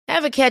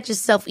Ever catch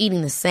yourself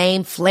eating the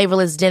same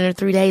flavorless dinner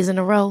 3 days in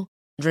a row?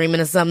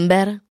 Dreaming of something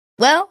better?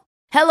 Well,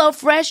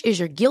 HelloFresh is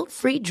your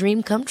guilt-free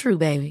dream come true,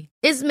 baby.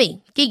 It's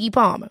me, Keke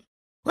Palmer.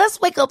 Let's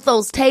wake up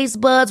those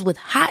taste buds with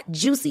hot,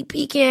 juicy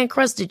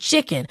pecan-crusted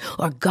chicken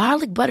or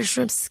garlic butter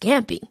shrimp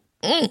scampi.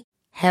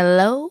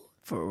 Hello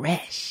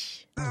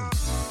Fresh.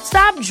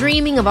 Stop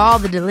dreaming of all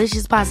the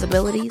delicious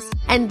possibilities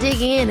and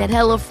dig in at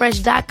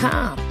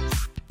HelloFresh.com.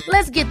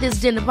 Let's get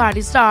this dinner party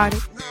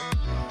started.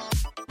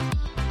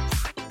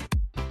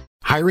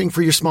 Hiring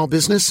for your small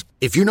business?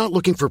 If you're not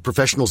looking for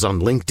professionals on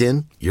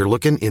LinkedIn, you're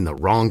looking in the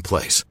wrong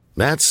place.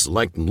 That's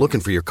like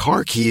looking for your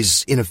car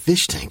keys in a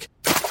fish tank.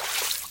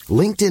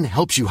 LinkedIn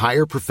helps you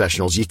hire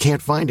professionals you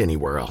can't find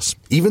anywhere else,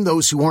 even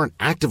those who aren't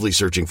actively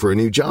searching for a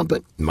new job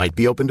but might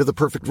be open to the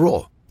perfect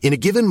role. In a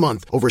given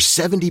month, over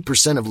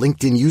 70% of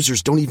LinkedIn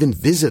users don't even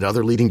visit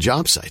other leading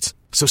job sites.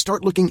 So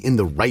start looking in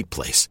the right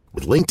place.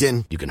 With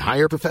LinkedIn, you can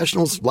hire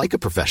professionals like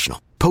a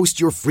professional.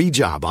 Post your free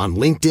job on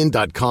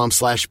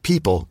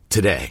linkedin.com/people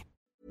today.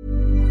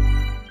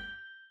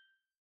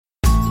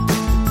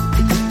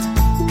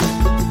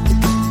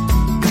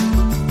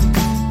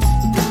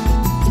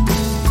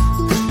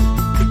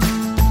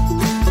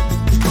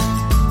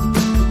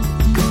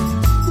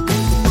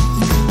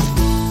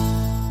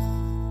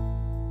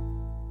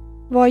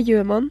 Hva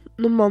gjør man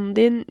når mannen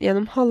din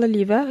gjennom halve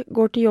livet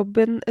går til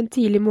jobben en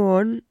tidlig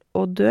morgen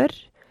og dør,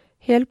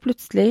 helt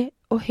plutselig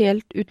og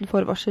helt uten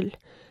forvarsel?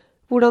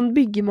 Hvordan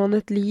bygger man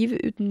et liv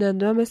uten den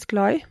du mest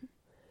glad i?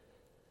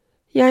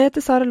 Jeg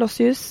heter Sara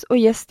Lossius,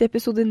 og gjest i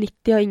episode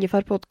 90 av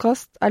Ingefær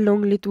podcast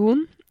Long Litt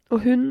Woon,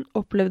 og hun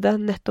opplevde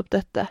nettopp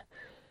dette.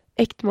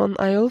 Ektemannen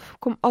Eyolf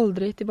kom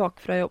aldri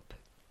tilbake fra jobb.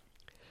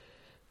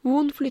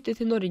 Woon flyttet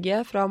til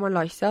Norge fra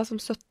Malaysia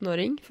som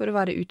 17-åring for å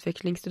være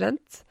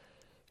utvekslingsstudent.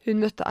 Hun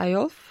møtte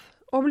Eyolf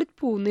og blitt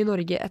boende i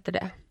Norge etter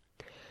det.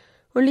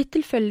 Og litt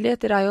tilfeldig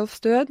etter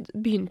Eyolfs død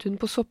begynte hun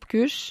på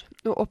soppkurs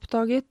og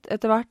oppdaget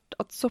etter hvert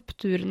at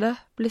soppturene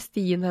ble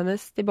stien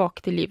hennes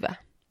tilbake til livet.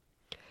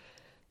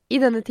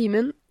 I denne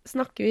timen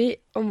snakker vi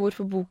om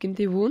hvorfor boken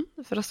til Woon,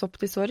 Fra sopp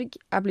til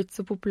sorg, blitt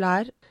så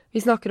populær.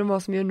 Vi snakker om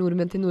hva som gjør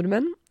nordmenn til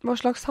nordmenn, hva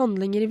slags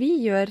handlinger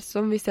vi gjør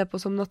som vi ser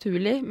på som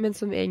naturlig, men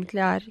som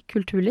egentlig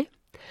kulturlig,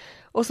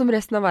 og som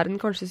resten av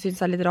verden kanskje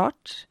synes litt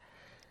rart.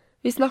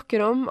 Vi snakker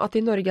om at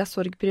i Norge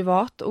sorg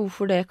privat, og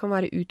hvorfor det kan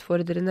være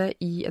utfordrende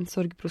i en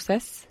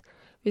sorgprosess.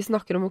 Vi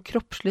snakker om hvor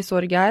kroppslig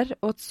sorg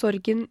og at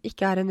sorgen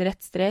ikke en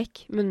rett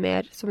strek, men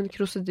mer som en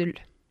krusedull.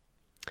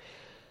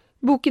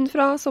 Boken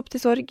Fra sopp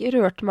til sorg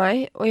rørte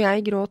meg, og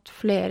jeg gråt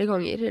flere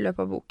ganger i løpet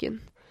av boken.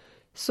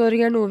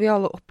 Sorg noe vi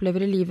alle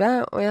opplever i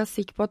livet, og jeg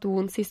sikker på at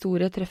Woons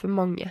historie treffer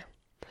mange.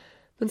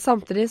 Men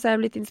samtidig så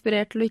jeg blitt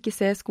inspirert til å ikke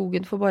se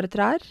skogen for bare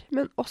trær,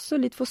 men også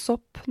litt for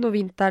sopp når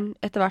vinteren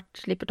etter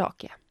hvert slipper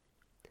taket.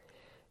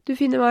 Du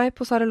finner meg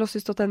på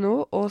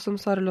saralossius.no og som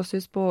Sara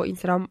Lossius på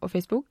Instagram og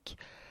Facebook.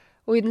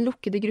 Og i den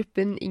lukkede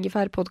gruppen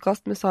Ingefær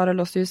podcast med Sara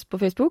Lossius på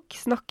Facebook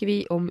snakker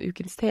vi om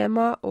ukens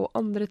tema og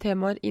andre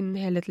temaer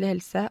innen helhetlig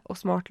helse og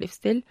smart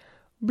livsstil.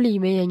 Bli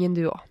med i gjengen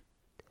du også.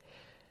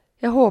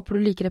 Jeg håper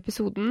du liker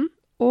episoden,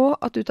 og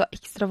at du tar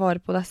ekstra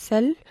vare på deg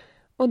selv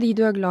og de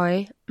du glad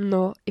i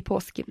nå i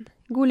påsken.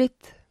 God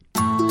lytt!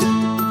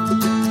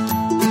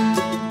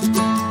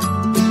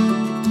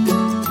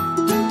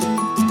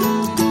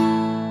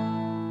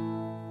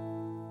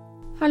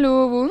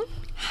 Hallo, Woon.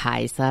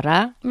 Hei,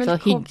 Sara. Så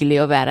hyggelig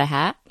å være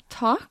her.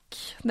 Takk.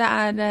 Det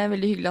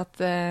veldig hyggelig at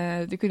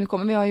du kunne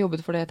komme. Vi har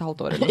jobbet for det et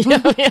halvt år eller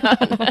noe.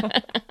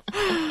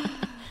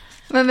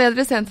 Men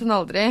bedre sent enn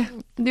aldri.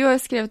 Du har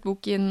jo skrevet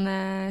boken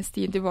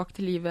Stien tilbake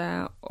til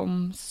livet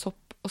om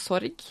sopp og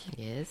sorg.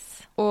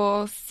 Yes.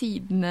 Og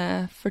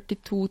sidene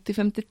 42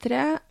 til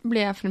 53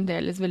 blir jeg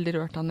fremdeles veldig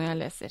rørt av når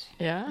jeg leser.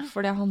 Ja.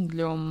 For det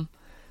handler jo om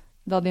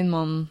da din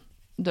mann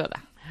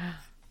døde.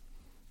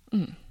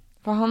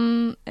 For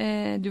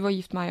du var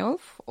gift med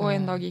Eyolf, og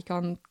en dag gikk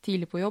han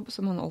tidlig på jobb,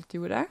 som han alltid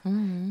gjorde,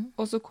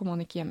 og så kom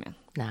han ikke hjem igjen.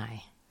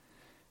 Nei.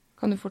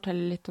 Kan du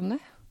fortelle litt om det?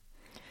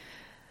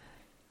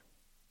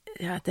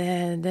 Ja,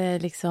 det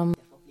liksom...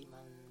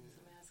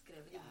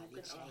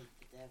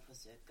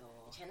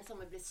 Kjenner som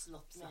jeg blir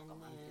slått med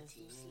en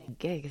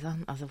slegge, ikke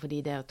sant? Altså,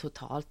 fordi det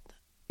totalt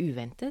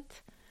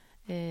uventet.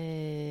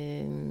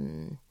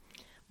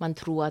 Man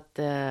tror at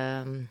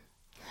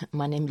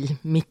man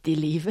midt i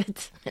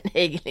livet, men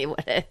egentlig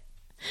var det...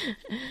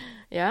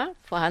 Ja,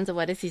 for han så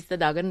var det siste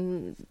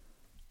dagen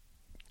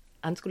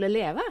han skulle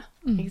leve,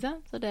 ikke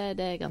sant? Så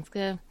det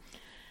ganske...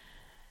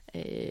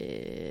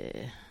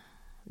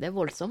 det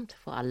voldsomt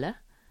for alle.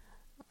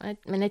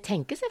 Men jeg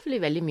tenker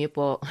selvfølgelig veldig mye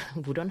på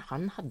hvordan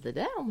han hadde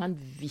det, om han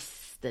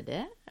visste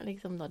det,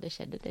 liksom, da det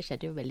skjedde. Det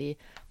skjedde jo veldig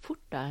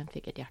fort da han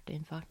fikk et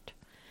hjerteinfarkt.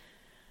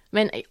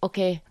 Men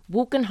ok,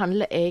 boken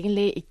handler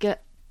egentlig ikke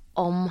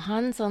om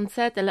han sånn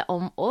sett, eller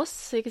om oss,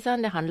 ikke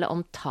sant? Det handler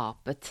om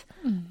tapet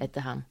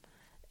etter ham.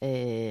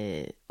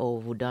 Og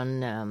hvordan...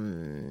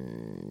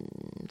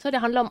 så det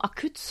handler om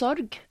akutt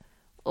sorg,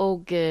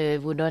 og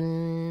hvordan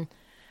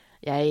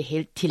jeg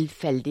helt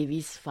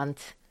tilfeldigvis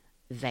fant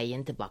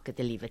veien tilbake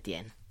til livet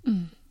igjen.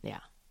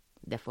 Ja.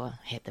 derfor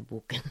heter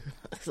boken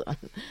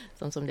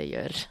sånn som det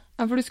gjør.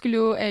 Ja, for du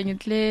skulle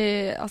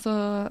egentlig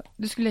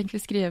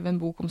skrive en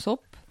bok om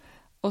sopp,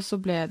 og så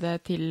ble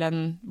det til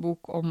en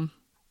bok om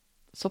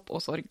sopp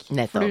og sorg.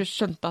 Nettopp. For du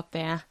skjønte at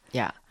det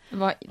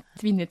var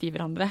tvinnet i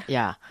hverandre.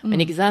 Ja, men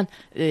ikke sant?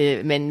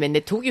 Men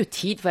det tok jo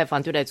tid, for jeg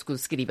fant ut at jeg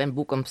skulle skrive en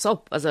bok om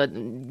sopp. Altså,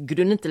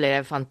 grunnen til at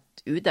jeg fant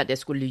ut at jeg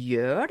skulle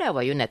gjøre det,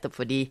 var jo nettopp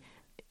fordi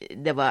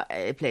jeg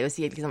pleier å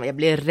si at liksom, jeg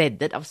ble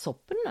reddet av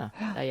soppene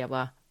da jeg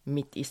var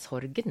midt i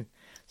sorgen.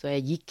 Så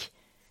jeg gikk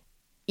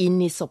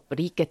inn i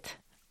soppriket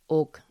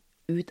og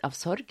ut av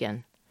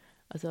sorgen.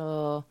 Altså,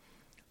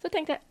 så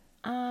tenkte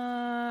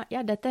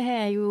jeg, dette her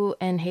er jo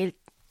en helt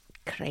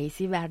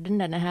crazy verden,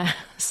 denne her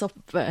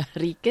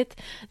soppriket.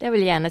 Det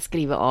vil jeg gjerne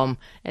skrive om.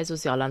 Jeg er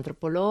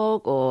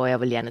sosialantropolog, og jeg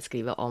vil gjerne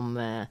skrive om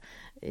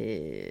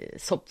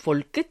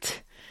soppfolket.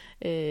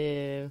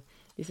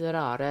 Disse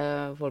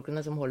rare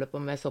folkene som holder på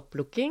med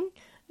sopplukking.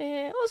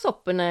 Og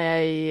soppene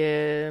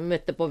jeg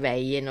møtte på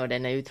veien, og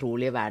denne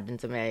utrolige verden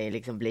som jeg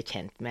liksom ble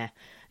kjent med.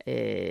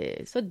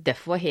 Så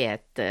derfor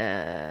het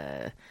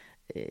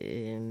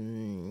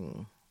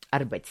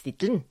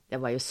arbeidstittelen, det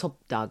var jo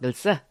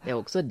soppdagelse. Det er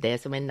også det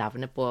som er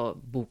navnet på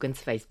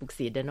bokens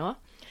Facebook-side nå.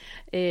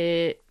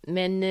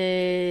 Men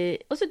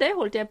også det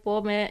holdt jeg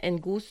på med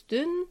en god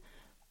stund,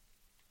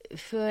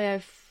 før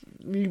jeg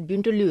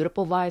begynte å lure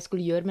på hva jeg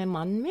skulle gjøre med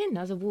mannen min.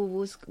 Altså,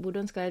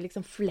 hvordan skal jeg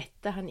liksom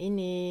flette han inn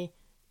i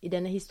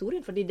denne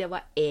historien? Fordi det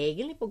var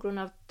egentlig på grunn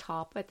av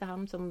tapet etter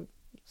ham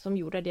som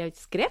gjorde at jeg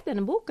skrev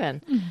denne boken.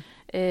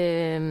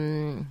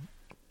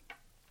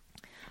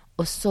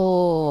 Og så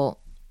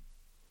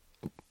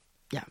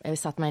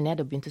jeg satte meg ned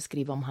og begynte å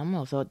skrive om ham,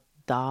 og så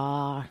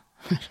da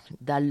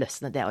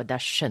løsnet det, og da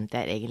skjønte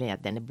jeg egentlig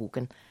at denne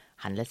boken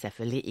handler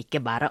selvfølgelig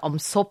ikke bare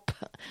om sopp,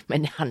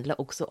 men det handler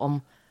også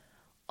om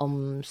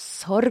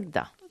sorg,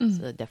 da.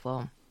 Så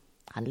derfor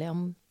handler det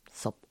om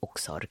sopp og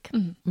sorg.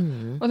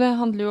 Og det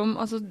handler jo om,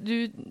 altså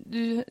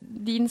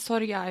din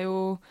sorg er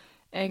jo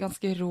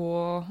ganske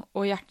rå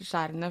og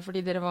hjerteskjærende, fordi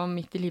dere var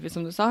midt i livet,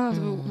 som du sa.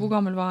 Altså, hvor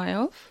gammel var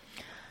Eyolf?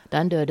 Da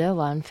han døde,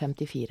 var han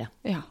 54.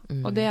 Ja,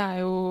 og det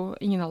er jo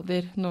ingen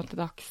alder nå til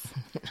dags.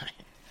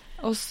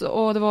 Og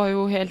det var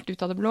jo helt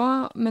ut av det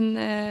blå, men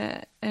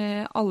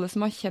alle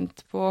som har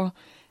kjent på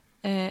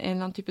en eller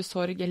annen type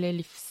sorg eller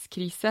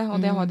livskrise, og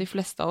det har de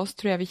fleste av oss,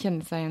 tror jeg vil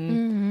kjenne seg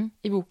igjen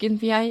i boken.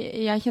 For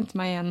jeg kjente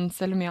meg igjen,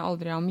 selv om jeg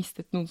aldri har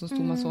mistet noen som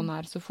sto meg så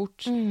nær så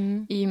fort,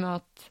 i og med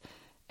at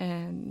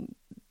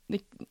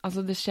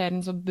det skjer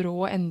en så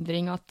brå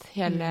endring at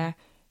hele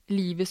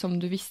livet som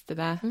du visste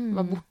det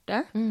var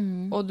borte,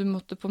 og du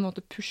måtte på en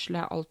måte pusle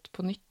alt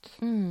på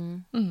nytt.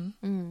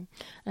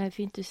 Det er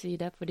fint å si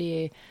det,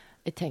 fordi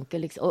jeg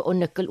tenker liksom, og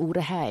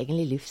nøkkelordet her er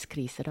egentlig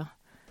livskrise da.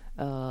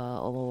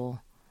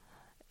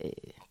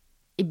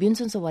 I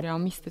begynnelsen så var det jeg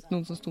har mistet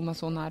noen som sto meg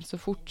så nær så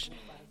fort,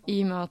 i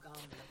og med at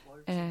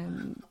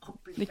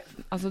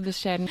det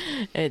skjer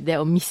det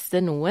å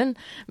miste noen,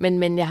 men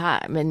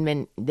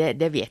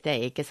det vet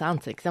jeg ikke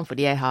sant?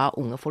 Fordi jeg har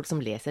unge folk som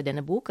leser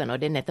denne boken, og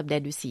det er nettopp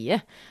det du sier,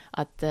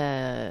 at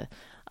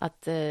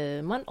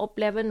man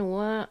opplever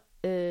noe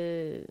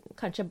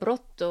kanskje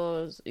brått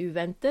og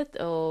uventet,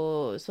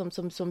 og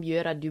som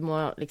gjør at du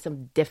må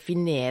liksom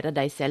definere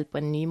deg selv på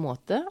en ny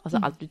måte. Altså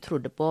alt du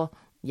trodde på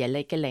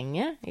gjelder ikke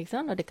lenge, ikke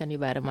sant? Og det kan jo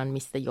være man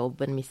mister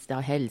jobben, mister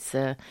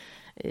helse,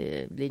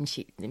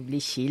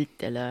 blir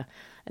skilt eller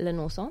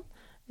noe sånt.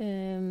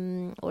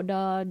 Og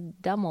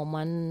da må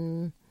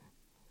man,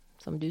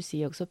 som du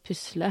sier, også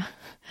pusle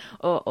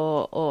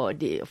og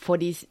få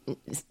de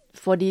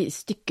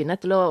stykkene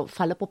til å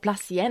falle på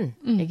plass igjen,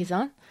 ikke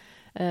sant?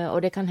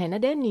 Og det kan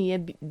hende det er nye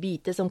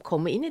biter som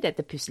kommer inn i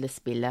dette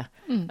puslespillet.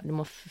 Du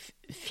må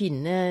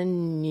finne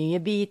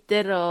nye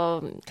biter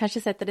og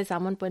kanskje sette det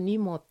sammen på en ny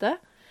måte.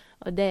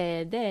 Og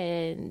det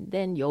er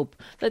en jobb.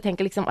 Så jeg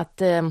tenker liksom at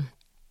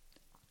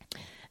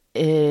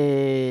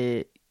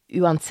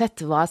uansett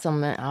hva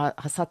som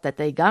har satt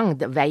dette i gang,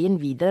 veien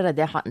videre,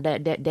 det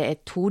er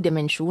 2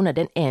 dimensjoner.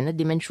 Den ene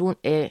dimensjonen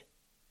er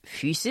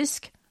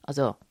fysisk.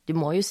 Altså, du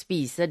må jo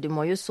spise, du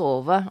må jo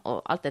sove,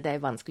 og alt dette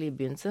er vanskelig i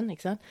begynnelsen,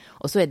 ikke sant?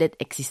 Og så er det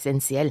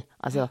eksistensiell.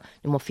 Altså,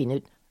 du må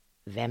finne ut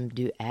hvem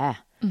du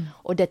er.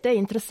 Og dette er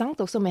interessant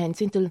også med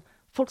hensyn til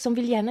folk som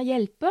vil gjerne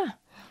hjelpe.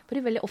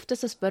 For veldig ofte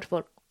så spør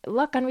folk,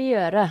 hva kan vi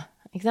gjøre?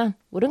 Ikke sant?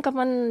 Hvordan kan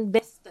man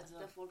best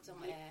støtte folk som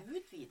er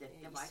utvidet?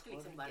 Jeg vet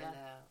liksom bare,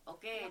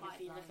 ok, du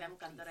finner 5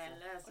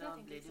 kantareller, så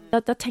blir du...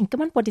 Da tenker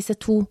man på disse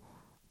 2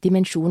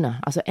 dimensjoner.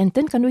 Altså,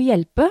 enten kan du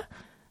hjelpe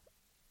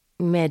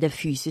med det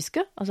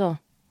fysiske, altså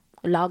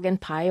lage en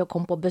pai og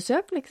komme på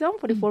besøk,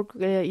 liksom, fordi folk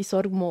i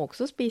sorg må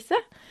også spise.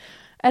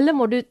 Eller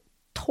må du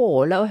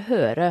tåle å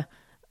høre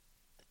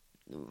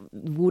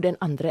hvor den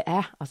andre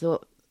er.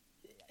 Altså,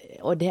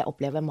 og det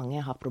opplever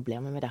mange har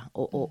problemer med det.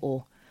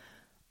 Å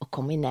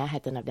komme i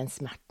nærheten av den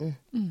smerten.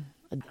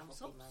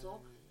 Så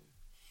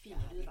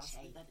finner du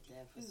raskt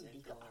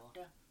ulike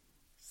arter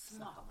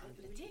smaker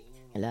politikk.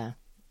 Eller,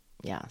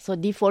 ja, så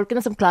de folkene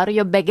som klarer å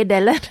gjøre begge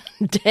deler,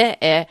 det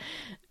er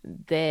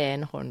det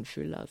en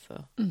håndfull, altså.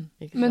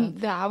 Ikke Men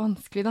sant? det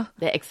vanskelig, da.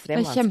 Det Det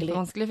ekstremt vanskelig.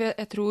 kjempevanskelig, for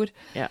jeg tror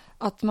Ja.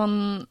 at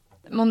man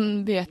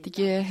vet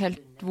ikke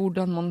helt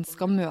hvordan man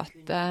skal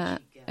møte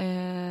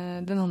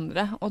den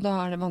andre, og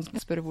da det vanskelig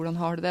å spørre hvordan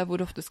har du det,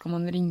 hvor ofte skal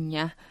man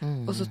ringe,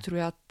 og så tror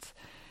jeg at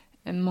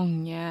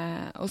mange,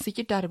 og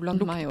sikkert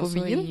deriblant meg på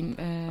også, vin?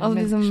 mennesker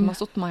liksom- som har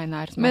stått meg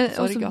nær, som Men har hatt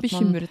sorg, også at man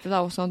bekymret deg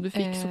også at du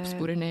fikk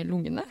soppsporer ned i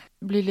lungene.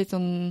 Blir litt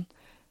sånn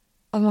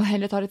at man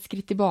heller tar et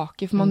skritt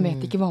tilbake, for man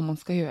vet ikke hva man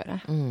skal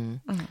gjøre.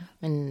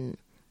 Men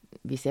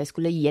hvis jeg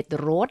skulle gi et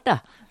råd, da,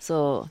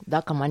 så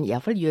da kan man i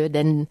hvert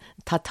fall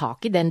ta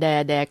tak i det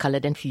jeg kaller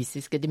den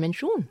fysiske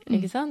dimensjonen,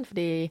 ikke sant?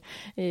 Fordi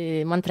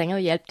man trenger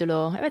jo hjelp til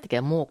å, jeg vet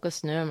ikke, måke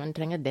snø, man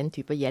trenger den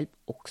type hjelp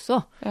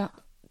også. Ja.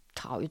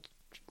 Ta ut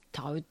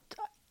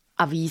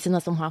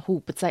avisene som har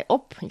hopet seg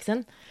opp, ikke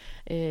sant?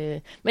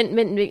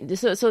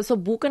 Så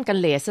boken kan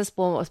leses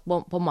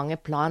på mange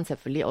plan,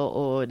 selvfølgelig,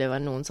 og det var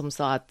noen som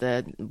sa at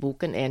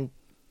boken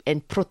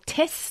en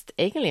protest,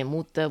 egentlig,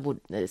 mot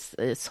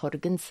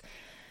sorgens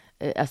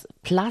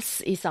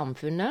plass i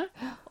samfunnet,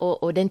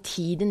 og den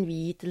tiden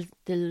vi gir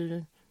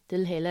til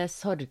hele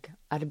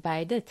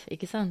sorgarbeidet,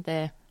 ikke sant?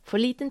 Det for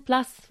liten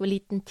plass, for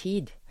liten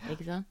tid,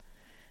 ikke sant?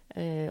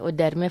 Og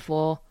dermed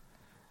får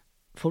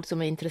folk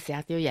som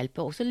interessert i å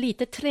hjelpe, også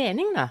lite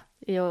trening da,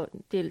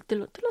 til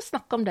å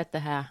snakke om dette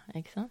her,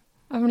 ikke sant?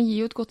 Ja, men det gir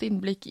jo et godt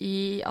innblikk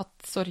i at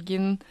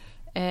sorgen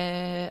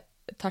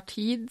tar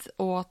tid,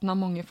 og at den har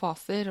mange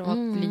faser, og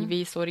at livet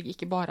i sorg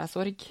ikke bare er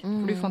sorg.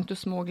 For du fant jo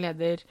små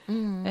gleder,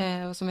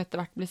 som etter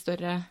hvert blir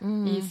større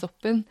i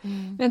soppen.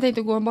 Men jeg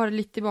tenkte å gå bare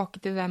litt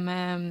tilbake til det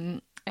med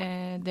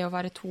det å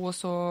være to, og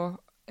så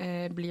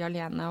bli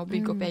alene, og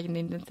bygge opp egen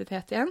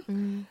identitet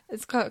igjen.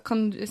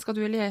 Skal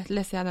du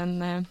lese jeg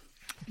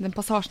den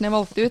passasjen jeg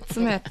valgte ut,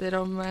 som heter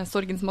om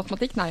sorgens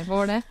matematikk? Nei, hva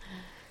var det?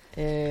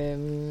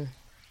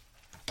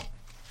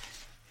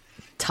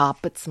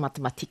 Tapets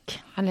matematikk.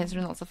 Her leser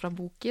hun altså fra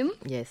boken.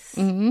 Yes.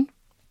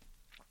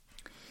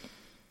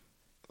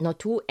 Når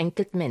to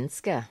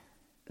enkeltmennesker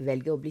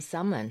velger å bli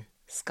sammen,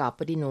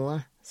 skaper de noe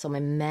som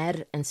er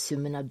mer enn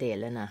summen av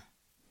delene.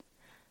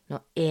 Når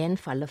en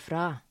faller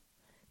fra,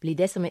 blir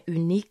det som er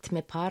unikt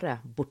med paret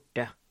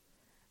borte.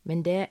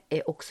 Men det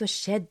er også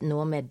skjedd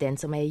noe med den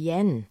som er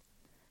igjen.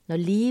 Når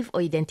liv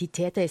og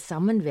identiteter er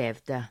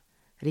sammenvevde,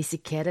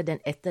 risikerer den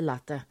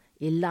etterlatte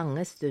i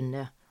lange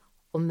stunder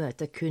å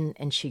møte kun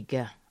en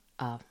skygge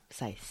av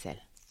seg selv.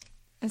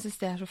 Jeg synes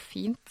det er så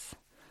fint.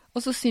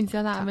 Og så synes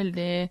jeg det er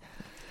veldig...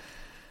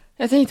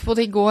 Jeg tenkte på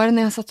det i går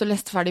når jeg satt og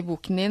leste ferdig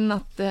boken din,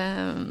 at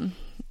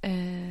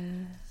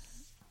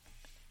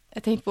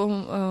jeg tenkte på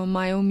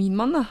meg og min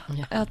mann, da.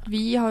 Ja. At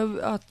vi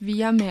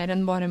er mer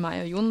enn bare meg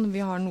og Jon.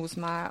 Vi har noe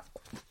som er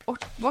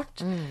vårt.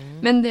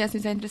 Men det jeg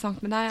synes er interessant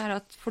med deg, er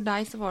at for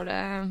deg så var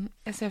det...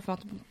 Jeg ser for meg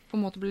at det på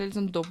en måte ble litt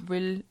sånn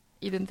dobbel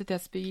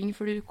identitetsbygging,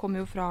 for du kom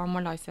jo fra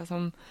Malaysia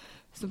som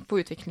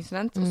på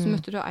utviklingsstudent, og så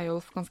møtte du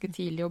Eyolf ganske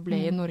tidlig og ble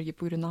i Norge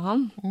på grunn av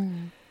han.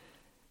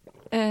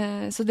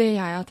 Så det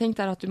jeg har tenkt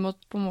er at du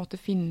måtte på en måte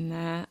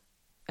finne,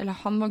 eller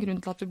han var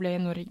grunnen til at du ble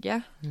i Norge,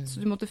 så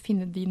du måtte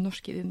finne din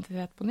norske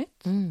identitet på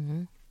nytt.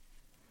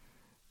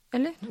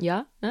 Eller?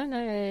 Ja,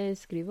 jeg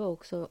skriver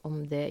også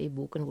om det i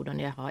boken, hvordan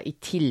jeg har i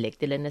tillegg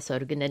til denne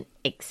sorgen en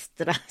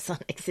ekstra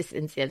sånn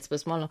eksistensielt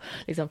spørsmål.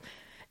 Liksom,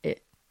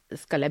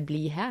 skal jeg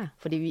bli her?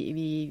 Fordi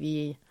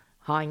vi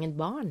har ingen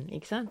barn,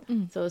 ikke sant?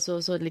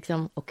 Så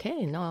liksom, ok,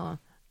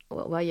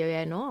 hva gjør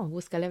jeg nå?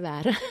 Hvor skal jeg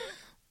være?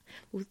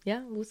 Hvor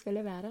skal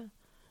jeg være?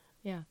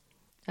 Ja,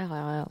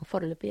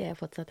 foreløpig er jeg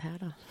fortsatt her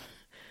da.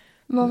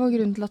 Hva var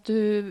grunnen til at du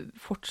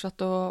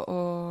fortsatte å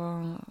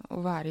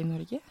være i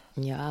Norge?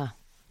 Ja,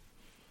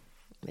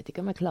 jeg vet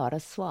ikke om jeg klarer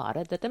å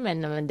svare dette,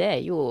 men det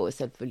er jo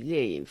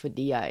selvfølgelig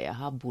fordi jeg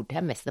har bodd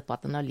her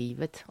mesteparten av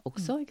livet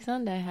også, ikke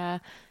sant? Jeg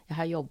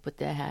har jobbet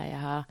det her,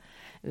 jeg har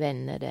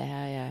venner det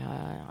her, jeg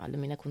har alle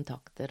mine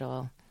kontakter,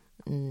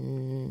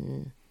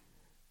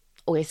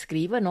 og jeg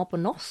skriver nå på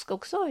norsk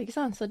også, ikke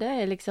sant? Så det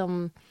er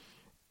liksom,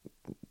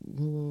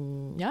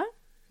 ja,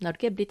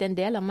 Norge er blitt en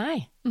del av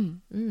meg.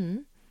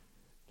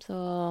 Så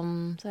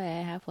er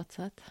jeg her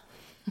fortsatt.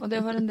 Og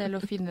det var en del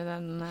å finne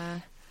den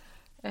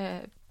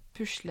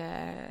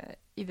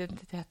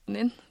pusleidentiteten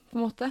din, på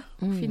en måte.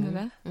 Å finne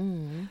det.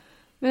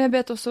 Men jeg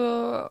vet også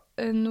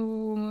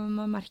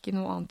man merker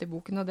noe annet i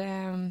boken, og det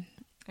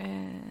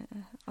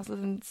altså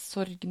den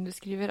sorgen du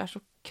skriver er så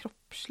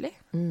kroppslig.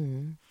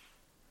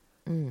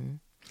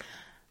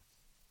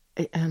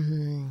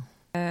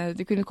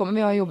 Du kunne komme,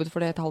 vi har jobbet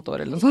for det et halvt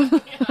år eller noe sånt.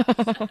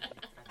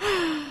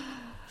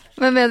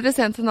 Men bedre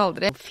sent enn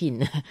aldri.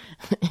 Finne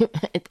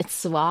et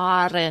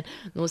svar,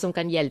 noe som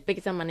kan hjelpe.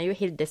 Ikke sant? Man er jo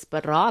helt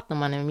desperat når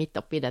man er midt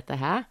oppi dette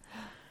her.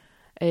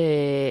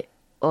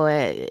 Og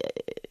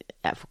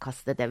jeg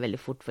forkastet det veldig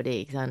fort, fordi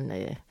ikke sant?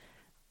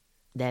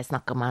 der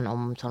snakker man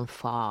om sånn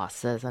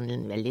fase, sånn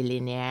veldig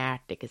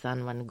lineært, ikke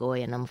sant? Man går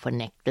gjennom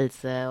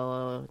fornektelse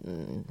og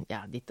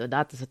ja, ditt og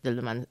datt, så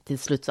til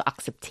slutt så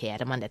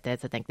aksepterer man dette.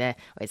 Så tenkte jeg,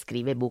 og jeg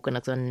skriver i boken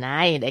også,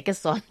 nei, det er ikke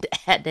sånn, det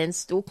er en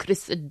stor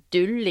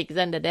krusedull, ikke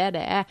sant? Det er det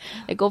det er.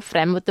 Det går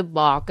frem og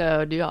tilbake,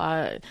 og du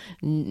har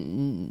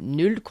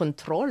null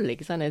kontroll,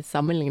 ikke sant? Jeg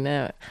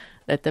sammenligner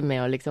dette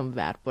med å liksom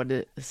være på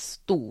det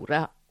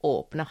store,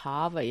 åpne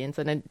havet i en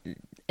sånn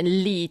en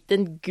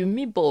liten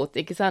gummibåt,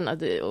 ikke sant?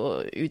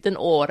 Og uten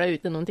åre,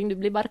 uten noen ting. Du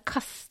blir bare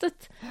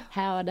kastet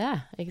her og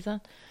der, ikke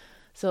sant?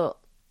 Så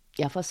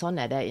ja, for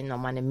sånn er det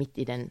når man er midt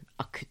i den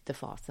akutte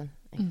fasen,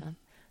 ikke sant?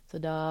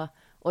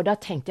 Og da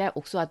tenkte jeg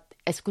også at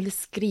jeg skulle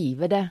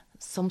skrive det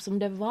som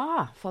det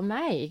var for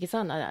meg, ikke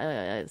sant?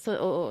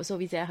 Så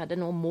hvis jeg hadde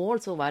noe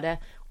mål, så var det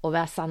å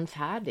være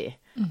sannferdig.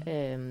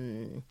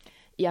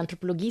 I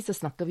antropologi så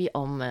snakker vi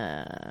om,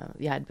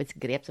 vi har et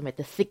begrep som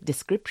heter thick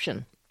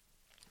description,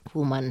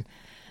 hvor man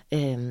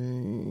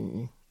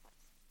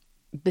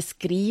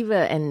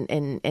beskriver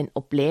en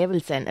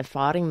opplevelse, en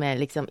erfaring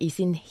med liksom i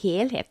sin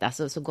helhet,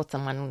 altså så godt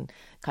som man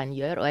kan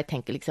gjøre, og jeg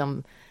tenker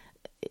liksom,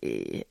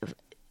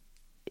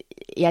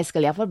 jeg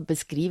skal i hvert fall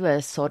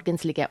beskrive sorgen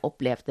slik jeg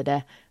opplevde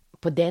det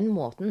på den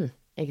måten,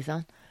 ikke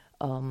sant?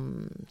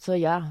 Så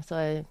ja, så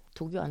jeg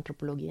tok jo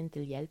antropologien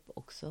til hjelp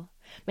også.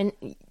 Men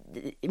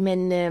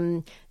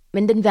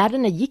den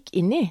verden jeg gikk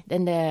inn i,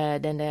 den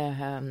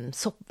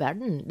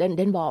soppverden,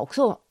 den var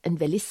også en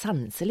veldig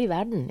sanselig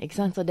verden, ikke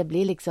sant? Så det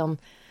blir liksom,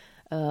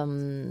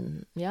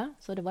 ja,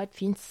 så det var et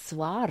fint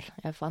svar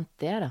jeg fant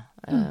der da.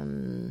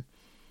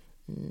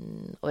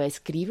 Og jeg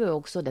skriver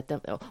jo også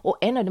dette, og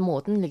en av de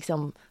måten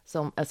liksom,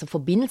 altså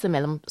forbindelse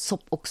mellom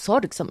sopp og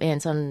sorg, som er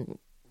en sånn,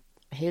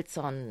 helt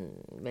sånn,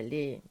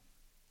 veldig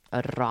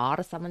rar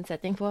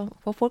sammensetning for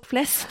folk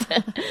flest,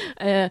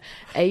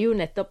 er jo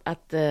nettopp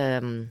at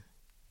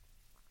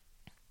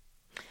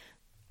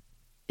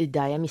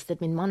da jeg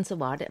mistet min mann, så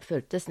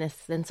føltes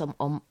nesten som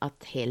om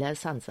at hele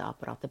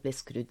sanseapparatet ble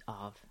skrudd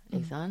av,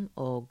 ikke sant?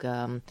 Og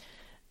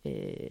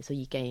så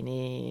gikk jeg inn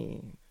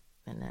i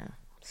denne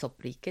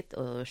soppriket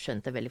og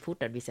skjønte veldig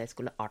fort at hvis jeg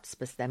skulle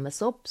artsbestemme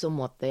sopp, så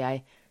måtte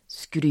jeg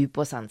skru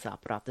på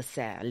sanseapparatet,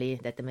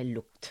 særlig dette med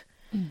lukt.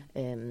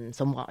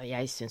 Som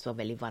jeg synes var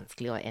veldig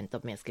vanskelig, og endte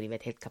opp med å skrive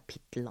et helt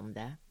kapittel om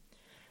det.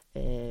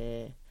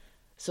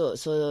 Så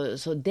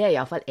det er i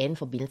hvert fall en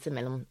forbindelse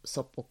mellom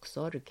sopp og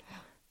sorg.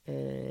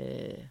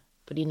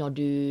 Fordi når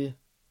du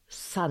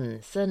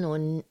sanser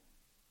noe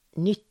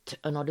nytt,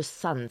 og når du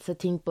sanser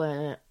ting på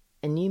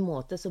en ny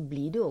måte, så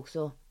blir du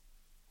også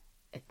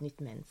et nytt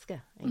menneske,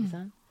 ikke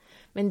sant?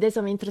 Men det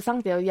som er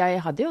interessant er,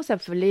 jeg hadde jo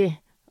selvfølgelig,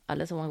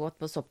 alle som har gått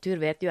på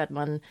sopptur vet jo at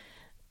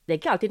det er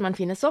ikke alltid man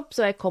finner sopp,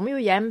 så jeg kommer jo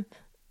hjem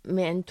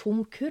med en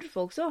tom kurv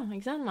også,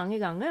 ikke sant? Mange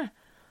ganger.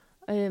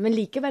 Men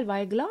likevel var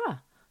jeg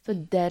glad. Så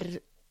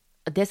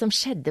det som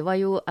skjedde var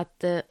jo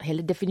at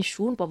hele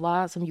definisjonen på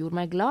hva som gjorde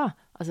meg glad,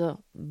 altså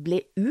ble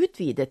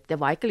utvidet. Det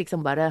var ikke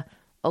liksom bare,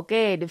 ok,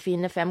 du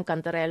finner 5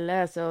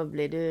 kantareller, så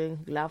blir du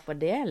glad for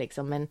det,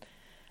 liksom.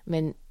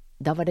 Men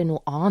da var det noe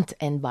annet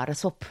enn bare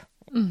sopp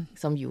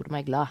som gjorde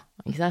meg glad,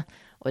 ikke sant?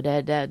 Og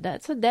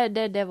så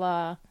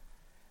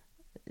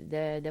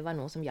det var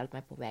noe som hjalp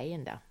meg på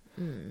veien da.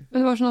 Men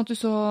det var sånn at du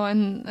så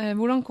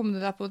hvordan kom du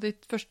deg på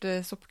ditt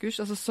første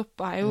soppkurs? Altså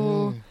sopp er jo,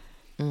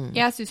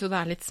 jeg synes jo det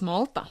er litt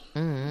smalt da,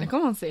 det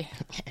kan man si.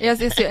 Jeg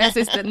synes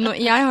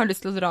jeg har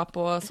lyst til å dra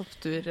på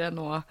sopptur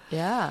nå,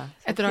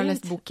 etter å ha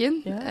lest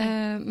boken,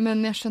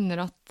 men jeg skjønner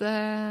at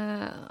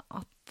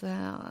det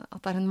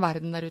er en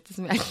verden der ute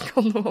som jeg ikke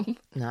kan noe om.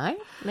 Nei,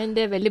 men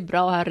det er veldig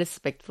bra å ha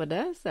respekt for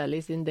det, særlig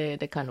siden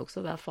det kan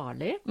også være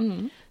farlig.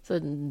 Så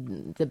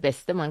det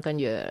beste man kan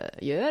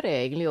gjøre er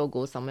egentlig å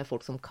gå sammen med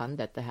folk som kan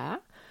dette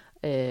her.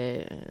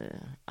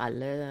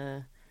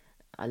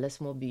 Alle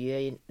små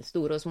byer,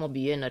 store og små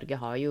byer i Norge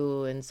har jo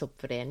en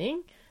soppforening,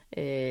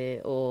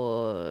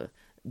 og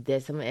det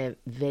som er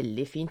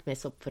veldig fint med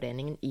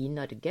soppforeningen i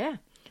Norge,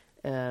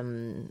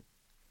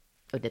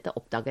 og dette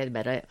oppdaget jeg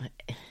bare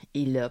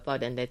i løpet av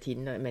den der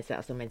tiden, mens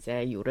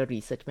jeg gjorde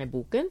research med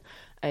boken,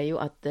 er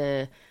jo at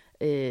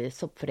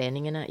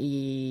soppforeningene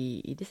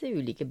i disse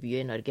ulike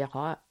byer i Norge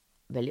har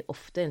veldig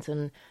ofte en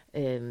sånn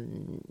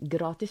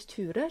gratis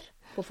turer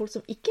for folk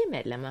som ikke er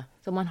medlemmer.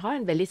 Så man har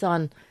en veldig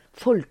sånn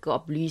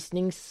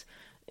folkeopplysnings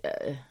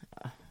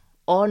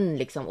ånd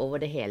liksom over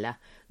det hele.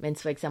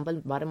 Mens for eksempel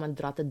bare man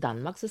drar til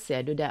Danmark, så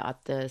ser du det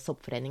at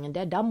soppforeningen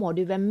der, da må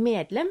du være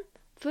medlem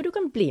før du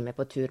kan bli med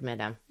på tur med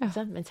dem. Ja.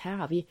 Mens her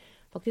har vi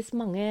faktisk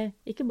mange,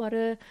 ikke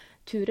bare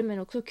turer, men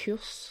også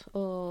kurs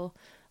og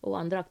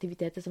andre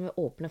aktiviteter som er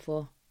åpne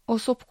for. Og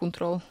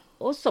soppkontroll.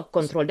 Og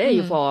soppkontroll, det er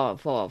jo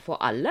for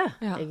alle,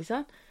 ikke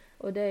sant?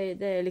 Og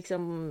det er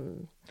liksom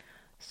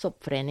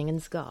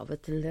soppforeningens gave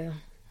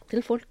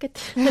til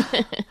folket.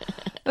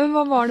 Men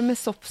hva var det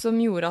med sopp som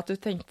gjorde at du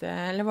tenkte,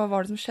 eller hva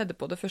var det som skjedde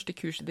på det første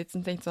kurset ditt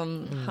som tenkte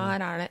sånn, her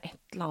er det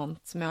et eller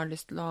annet som jeg har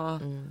lyst til å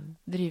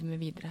drive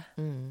med videre?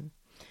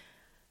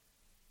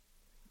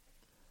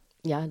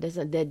 Ja,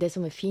 det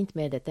som er fint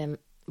med dette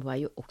var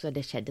jo også,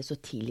 det skjedde så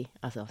tidlig.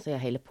 Altså, så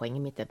hele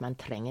poenget mitt at man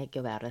trenger ikke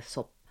å være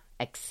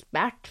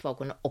soppekspert for å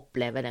kunne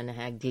oppleve denne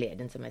her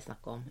gleden som jeg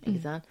snakker om.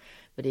 Ikke sant?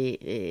 Fordi,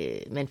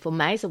 men for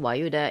meg så var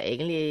jo det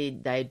egentlig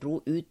da jeg dro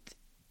ut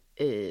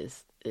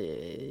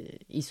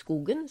i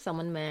skogen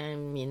sammen med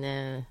mine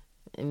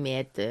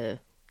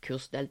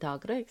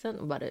medkursdeltakere, ikke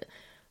sant?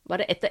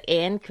 Bare etter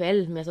en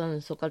kveld med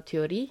sånn såkalt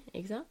teori,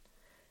 ikke sant?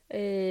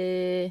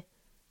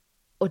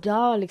 Og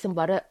da liksom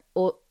bare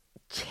å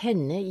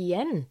kjenne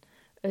igjen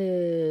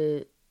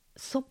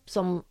sopp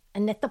som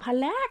jeg nettopp har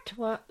lært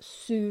var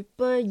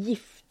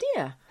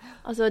supergiftige.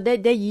 Altså,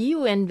 det gir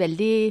jo en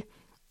veldig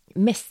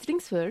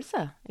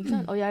mestringsfølelse, ikke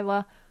sant? Og jeg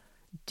var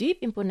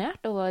dypt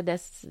imponert over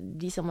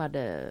de som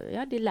hadde,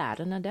 ja, de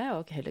lærerne der,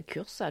 og hele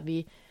kurset, at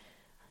vi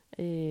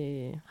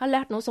har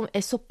lært noe som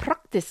så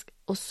praktisk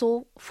og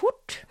så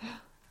fort.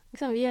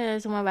 Liksom, vi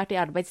som har vært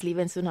i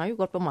arbeidslivet en stund har jo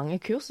gått på mange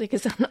kurs, ikke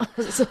sant?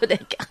 Så det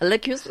ikke alle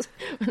kurs,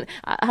 men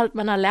alt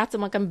man har lært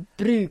som man kan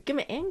bruke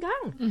med en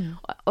gang.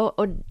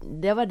 Og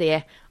det var det.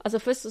 Altså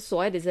først så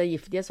jeg disse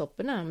giftige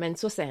soppene, men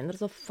så senere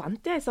så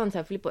fant jeg sånn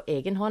selvfølgelig på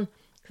egen hånd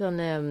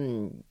sånne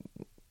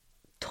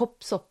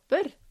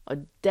toppsopper,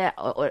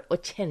 og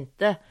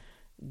kjente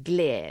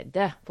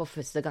glede for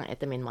første gang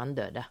etter min mann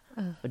døde.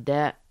 Og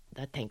da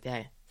tenkte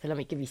jeg, selv om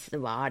jeg ikke visste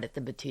hva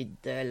dette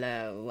betydde,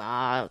 eller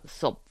hva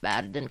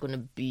soppverden kunne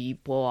by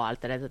på, og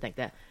alt det, så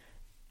tenkte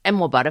jeg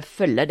må bare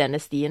følge denne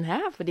stien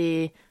her,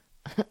 fordi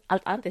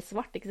alt annet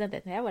svart, ikke sant?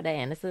 Dette her var det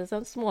eneste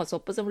sånn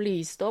småsopper som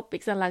lyste opp,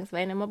 ikke sant, langs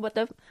veien. Jeg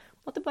måtte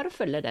bare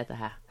følge dette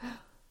her.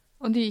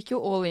 Og du gikk jo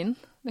all in,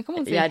 det kan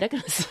man si. Ja, det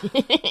kan jeg si.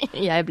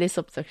 Jeg ble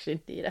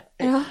soppsakkyndig i det.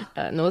 Ja.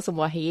 Noe som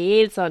var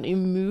helt sånn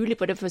umulig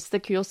på det første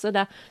kurset.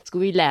 Da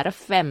skulle vi lære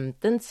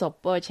 15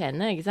 sopper å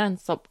kjenne, ikke sant?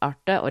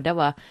 Sopparter, og det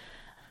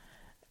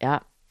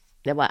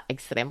var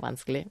ekstremt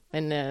vanskelig.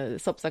 Men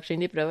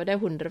soppsakkyndig prøve, det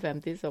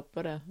 150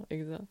 sopper,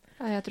 ikke sant?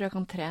 Ja, jeg tror jeg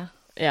kan 3.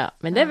 Ja,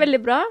 men det veldig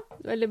bra,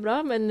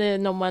 men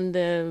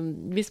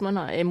hvis man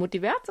er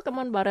motivert, så kan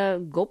man bare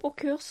gå på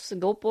kurs,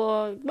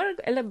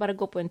 eller bare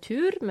gå på en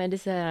tur med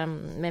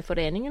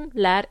foreningen,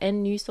 lær en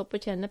ny sopp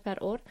å kjenne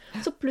per år,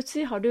 så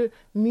plutselig har du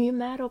mye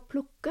mer å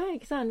plukke,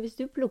 ikke sant? Hvis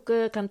du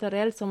plukker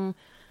kantarell som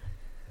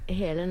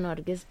hele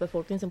Norges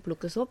befolkning som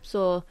plukkes opp,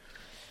 så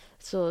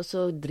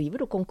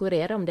driver du og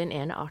konkurrerer om den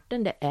ene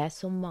arten. Det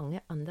så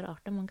mange andre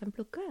arter man kan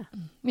plukke.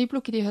 Vi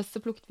plukket i høst, så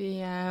plukket vi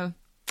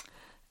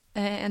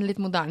en litt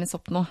moderne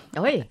sopp nå.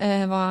 Oi!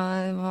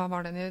 Hva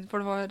var den i?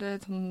 For det var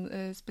sånn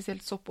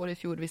spesielt soppår i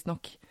fjor,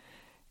 visstnok.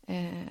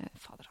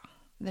 Fader da.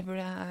 Det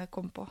burde jeg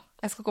komme på.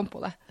 Jeg skal komme på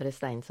det. Er det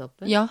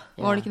steinsoppen? Ja,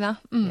 var det ikke det?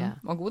 Ja.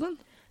 Var god den?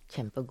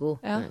 Kjempegod.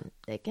 Ja. Men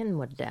det ikke en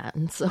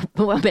modern sopp.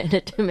 Hva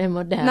mener du med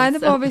modern sopp? Nei,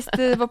 det var visst,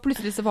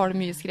 plutselig så var det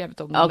mye skrevet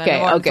om den. Okay, det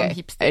var en okay. sånn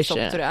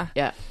hipster-sopp, tror jeg.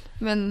 Ja.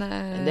 Men,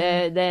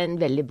 det en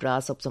veldig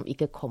bra sopp som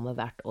ikke kommer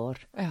hvert år,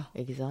 ja.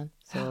 Ikke sant?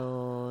 Så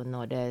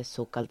når det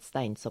såkalt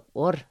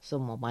steinsoppår, så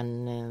må man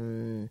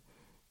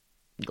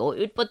gå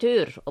ut på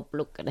tur og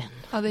plukke den.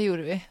 Ja, det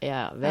gjorde vi.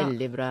 Ja,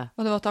 veldig bra.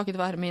 Og det var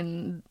takket være min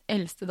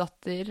eldste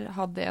datter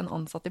hadde en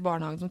ansatt i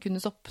barnehagen som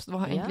kunne sopp, så det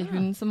var egentlig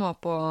hun som var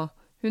på,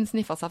 hun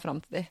sniffet seg frem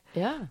til de.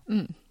 Ja.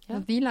 Ja,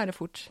 de lærer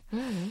fort.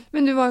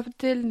 Men du var jo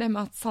til det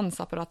med at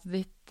sanseapparatet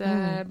ditt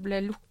ble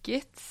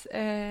lukket.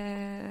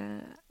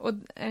 Og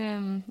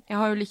jeg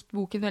har jo likt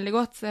boken veldig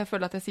godt, så jeg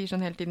føler at jeg sier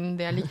sånn hele tiden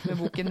det jeg likte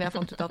med boken, det jeg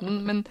fant ut av den.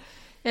 Men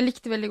jeg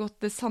likte veldig godt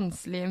det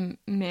sanselige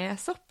med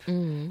sopp.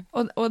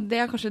 Og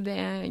det kanskje det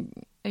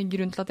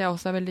grunnen til at jeg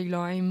også veldig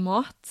glad i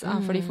mat,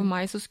 fordi for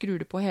meg så skrur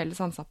det på hele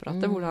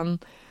sanseapparatet, hvordan, i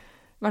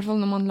hvert fall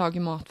når man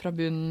lager mat fra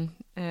bunnen,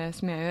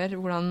 som jeg gjør,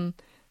 hvordan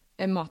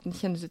maten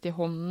kjennes ut i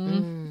hånden,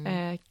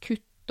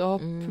 kutt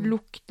opp,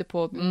 lukte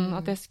på den,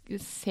 at jeg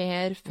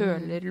ser,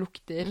 føler,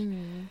 lukter.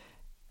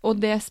 Og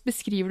det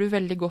beskriver du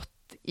veldig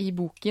godt i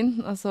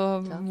boken,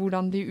 altså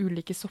hvordan de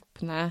ulike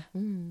soppene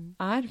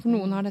For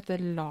noen har dette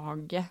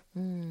laget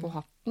på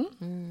hatten,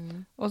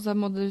 og så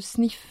må du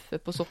sniffe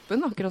på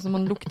soppen, akkurat som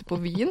man lukter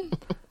på vin.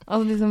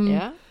 Altså liksom,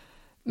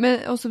 men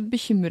også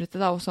bekymret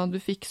det da også at du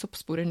fikk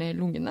soppsporer ned i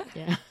lungene.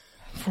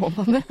 Får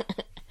man det?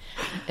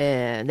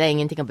 Det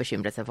ingenting å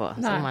bekymre seg for,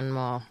 så man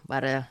må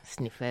bare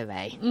sniffe i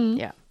vei.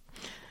 Ja.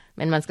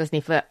 Men man skal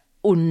sniffe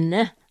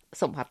under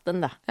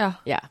sopphatten, da.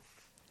 Ja.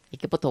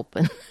 Ikke på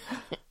toppen.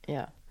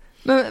 Ja.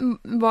 Men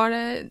var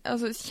det,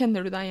 altså,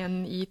 kjenner du deg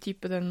igjen i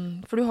type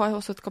den, for du har jo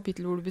også et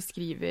kapittel hvor du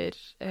beskriver,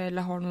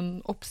 eller har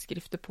noen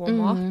oppskrifter på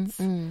mat.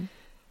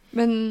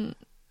 Men,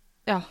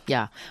 ja,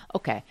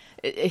 ok.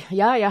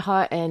 Ja, jeg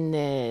har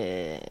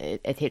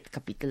et helt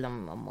kapittel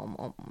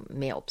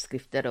med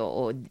oppskrifter,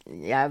 og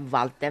jeg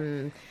valgte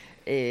dem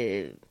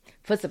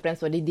først og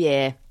fremst fordi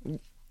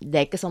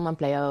det ikke sånn man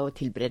pleier å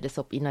tilberede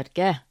sopp i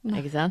Norge,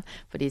 ikke sant?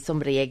 Fordi som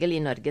regel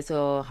i Norge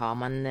så har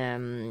man,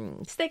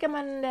 steker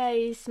man det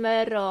i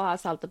smør og har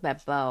salt og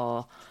pepper,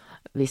 og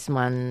hvis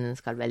man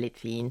skal være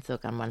litt fin, så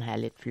kan man ha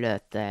litt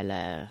fløte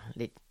eller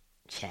litt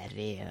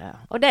cherry.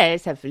 Og det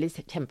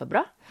selvfølgelig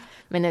kjempebra,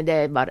 men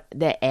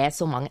det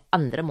så mange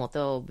andre måter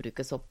å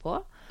bruke sopp på,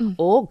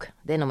 og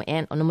det nummer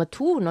 1. Og nummer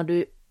 2, når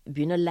du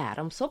begynner å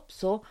lære om sopp,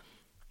 så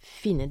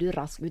finner du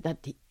raskt ut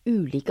at de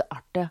ulike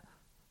arter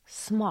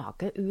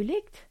smaker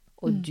ulikt,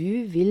 og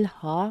du vil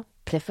ha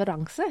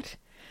preferanser.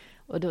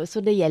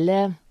 Så det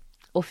gjelder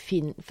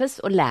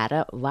først å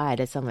lære hva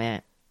det som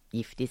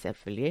giftig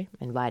selvfølgelig,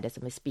 men hva det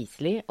som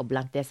spiselig, og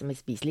blant det som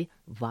spiselig,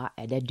 hva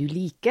det du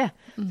liker.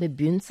 Så i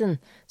begynnelsen,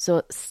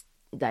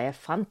 da jeg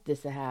fant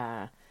disse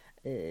her,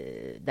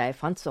 da jeg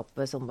fant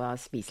sopper som var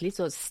spiselige,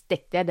 så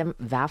stekte jeg dem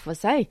hver for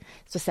seg.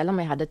 Så selv om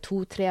jeg hadde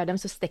 2-3 av dem,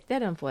 så stekte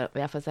jeg dem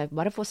hver for seg,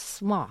 bare for å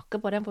smake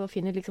på dem, for å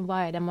finne liksom,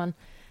 hva det man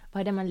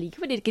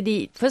liker. Fordi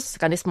først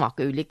kan de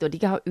smake ulikt, og de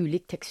kan ha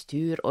ulik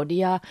tekstur, og de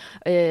har,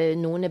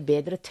 noen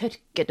bedre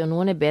tørket, og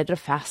noen bedre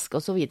fersk,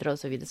 og så videre, og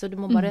så videre. Så du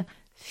må bare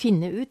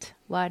finne ut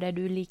hva det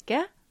du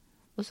liker,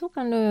 og så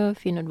kan du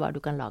finne ut hva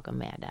du kan lage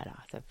med det da,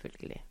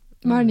 selvfølgelig.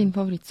 Hva din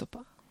favorittsopp?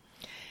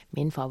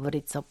 Min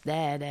favorittsopp,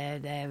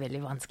 det veldig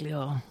vanskelig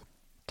å...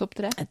 Topp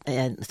 3?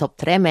 Topp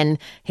 3, men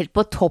helt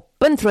på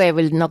toppen tror jeg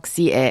vil nok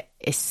si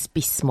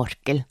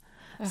spissmorkel,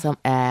 som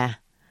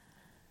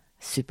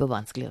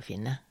supervanskelig å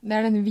finne.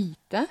 Det den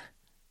hvite?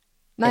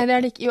 Nei, det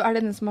det ikke. Jo,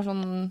 det den som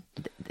sånn...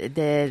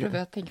 Prøver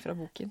å tenke fra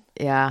boken.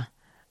 Ja,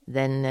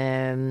 den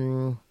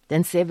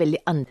ser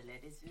veldig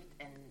annerledes ut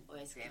enn...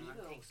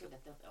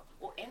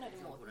 Og en av de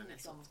måtene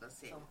som skal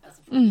se...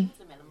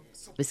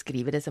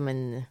 Beskrive det som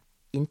en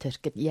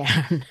inntørket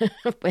jern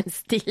på en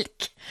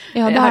stilk.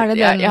 Ja, da det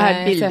den jeg har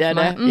et bilde av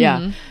det. Ja.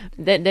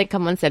 Det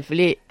kan man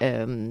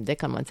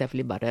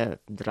selvfølgelig bare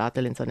dra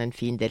til en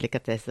fin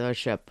delikatesse og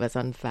kjøpe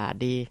sånn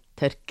ferdig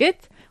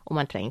tørket. Og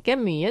man trenger ikke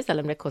mye,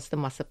 selv om det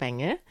koster masse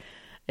penger.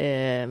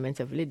 Men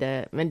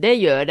selvfølgelig men det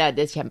gjør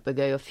det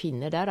kjempegøy å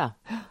finne det da.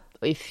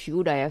 Og i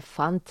fjor da jeg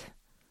fant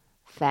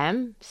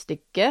 5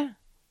 stykker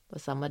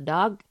på samme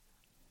dag,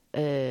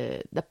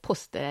 da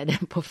postet jeg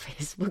den på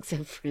Facebook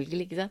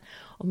selvfølgelig, ikke sant?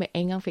 Og med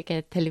en gang fikk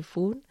jeg et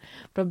telefon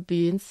fra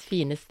byens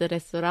fineste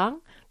restaurant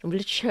som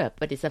ville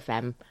kjøpe disse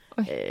 5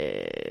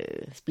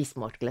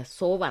 spissmorkler.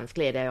 Så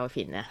vanskelig det å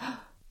finne.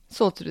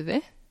 Solgte du de?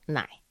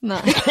 Nei.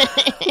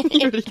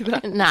 Gjorde du ikke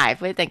det? Nei,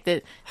 for jeg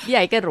tenkte, de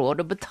har ikke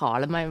råd å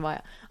betale meg.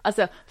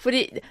 Altså,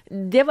 fordi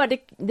det var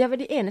de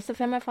eneste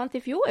 5 jeg fant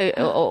i fjor,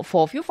 og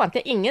forfjor fant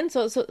jeg ingen,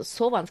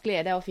 så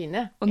vanskelig det å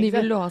finne. Og de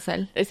vil du ha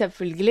selv?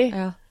 Selvfølgelig.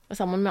 Ja. Og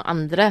sammen med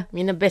andre,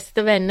 mine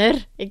beste venner,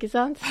 ikke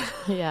sant?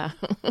 Ja.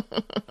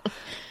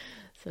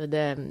 Så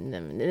det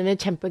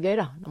kjempegøy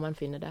da, når man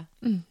finner det.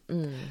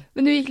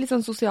 Men du gikk litt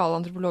sånn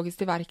sosialantropologisk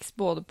til verks,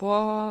 både på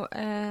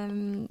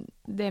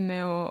det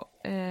med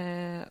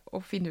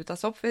å finne ut av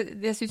sopp.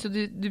 Jeg synes jo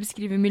du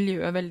beskriver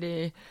miljøet veldig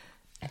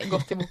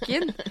godt i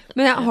boken.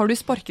 Men har du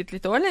sparket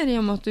litt også, eller? I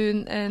og med at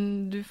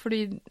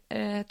fordi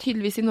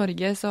tydeligvis i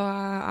Norge så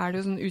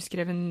det jo sånn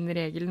uskreven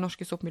regel,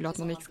 norske soppmiljø,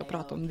 at man ikke skal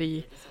prate om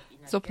de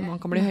soppene man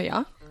kan bli høy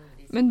av.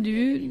 Men du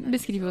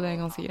beskriver jo det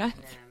ganske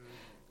greit.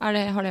 Har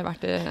det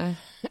vært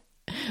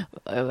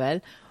Vel,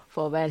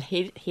 for å være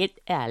helt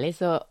ærlig,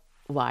 så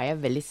var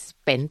jeg veldig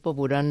spent på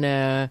hvordan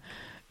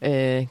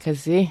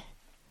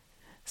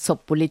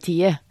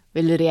soppolitiet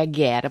vil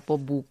reagere på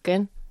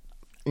boken,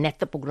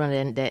 nettopp på grunn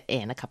av det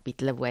ene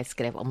kapitlet hvor jeg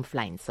skrev om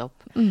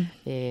fleinsopp.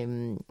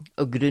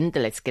 Og grunnen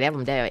til at jeg skrev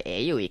om det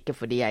jo ikke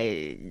fordi jeg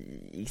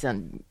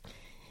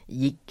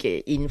gikk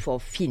inn for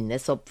å finne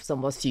sopp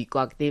som var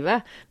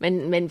psykoaktive,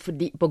 men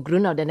fordi, på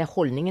grunn av denne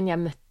holdningen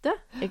jeg møtte,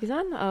 ikke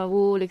sant?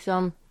 Hvor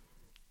liksom,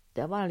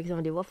 de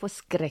var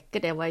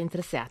forskrekket, jeg var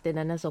interessert i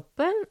denne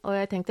soppen, og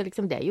jeg tenkte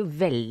liksom, det jo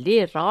veldig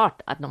rart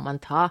at når man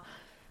tar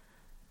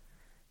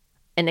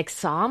en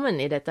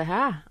eksamen i dette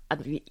her, at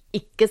vi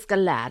ikke skal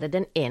lære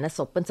den ene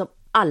soppen som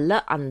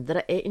alle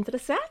andre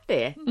interessert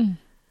i.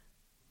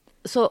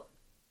 Så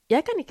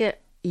jeg kan ikke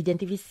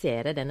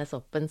identifisere denne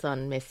soppen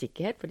sånn med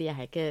sikkerhet, fordi jeg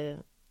har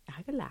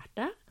ikke lært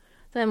det.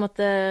 Så jeg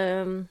måtte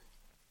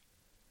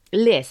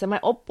lese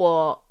meg opp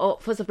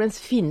og først og fremst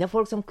finne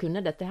folk som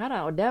kunne dette her.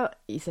 Og det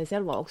i seg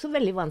selv var også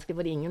veldig vanskelig,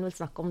 fordi ingen vil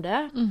snakke om det.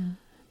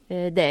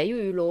 Det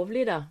jo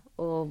ulovlig da,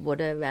 å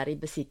både være i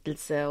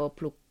besittelse og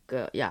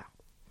plukke, ja.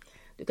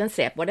 Du kan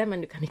se på det,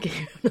 men du kan ikke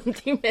gjøre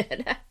noe med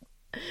det.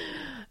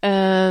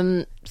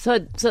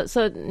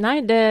 Så nei,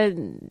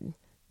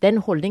 den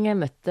holdningen jeg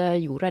møtte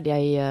gjorde at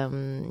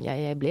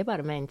jeg ble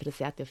bare mer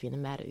interessert i å finne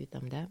mer ut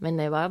om det.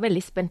 Men jeg var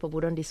veldig spent på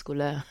hvordan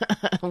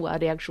hva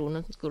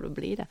reaksjonen skulle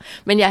bli da.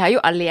 Men jeg har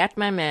jo alliert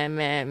meg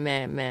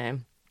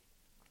med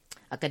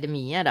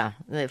akademiet da.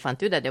 Jeg fant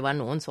ut at det var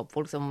noen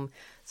soppfolk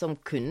som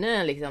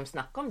kunne liksom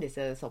snakke om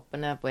disse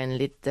soppene på en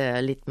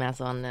litt mer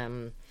sånn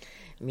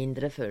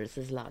mindre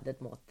følelsesladet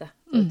måte.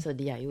 Så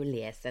de har jo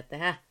lest dette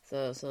her.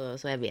 Så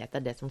jeg vet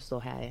at det som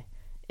står her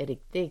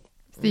riktig.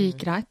 Så det gikk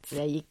greit?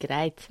 Det gikk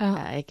greit. Ja.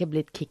 Jeg har ikke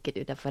blitt kicket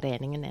ut av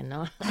foreningen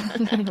ennå.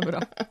 Det er bra.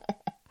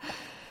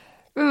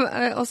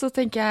 Og så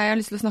tenker jeg har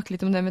lyst til å snakke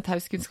litt om det med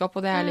tauskunnskap,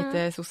 og det litt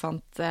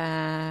sosant,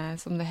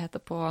 som det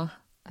heter på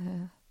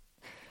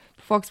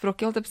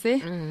fagspråket, holdt jeg på å si.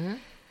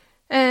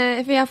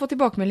 For jeg har fått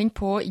tilbakemelding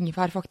på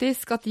Ingefær,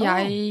 faktisk, at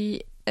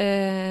jeg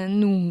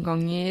noen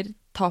ganger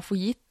tar for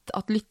gitt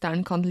at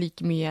lytteren kan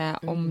like mye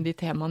om de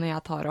temaene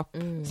jeg tar opp,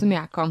 som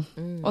jeg kan.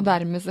 Og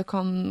dermed så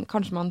kan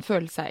kanskje man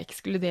føle seg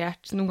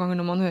ekskludert noen ganger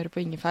når man hører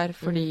på Ingefær,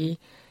 fordi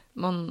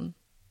man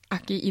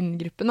ikke i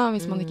inngruppen da,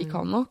 hvis man ikke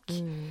kan nok.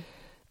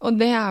 Og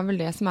det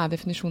vel det som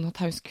definisjonen av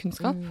taus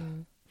kunnskap.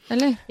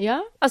 Eller? Ja,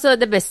 altså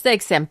det beste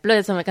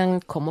eksempelet som jeg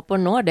kan komme på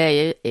nå, det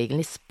jo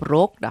egentlig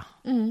språk da.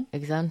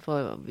 Ikke sant?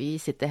 For vi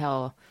sitter her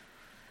og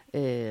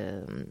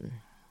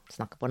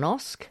snakker på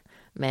norsk,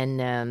 men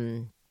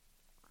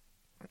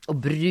å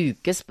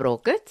bruke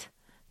språket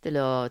til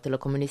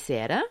å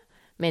kommunisere,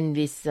 men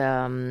hvis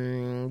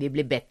vi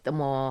blir bedt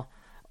om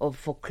å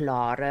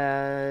forklare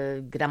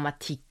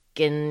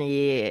grammatikken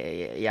i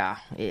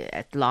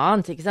et eller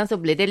annet, ikke sant? Så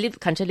blir det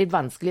kanskje litt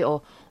vanskelig å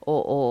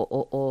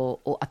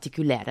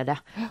artikulere det.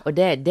 Og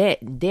det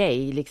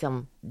liksom,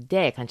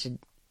 det kanskje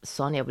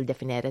sånn jeg vil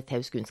definere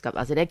taus kunnskap.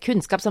 Altså det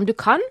kunnskap som du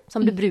kan,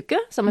 som du bruker,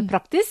 som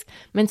praktisk,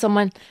 men som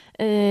man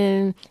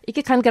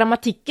ikke kan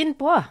grammatikken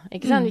på,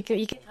 ikke sant?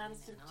 Ikke kan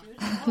strukturen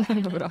på.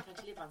 Det bra.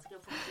 Kanskje litt vanskelig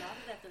å forklare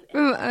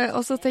det.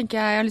 Og så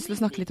tenker jeg har lyst til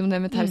å snakke litt om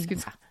det med taus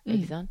kunnskap.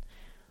 Ikke sant?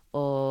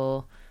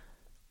 Og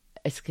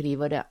jeg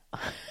skriver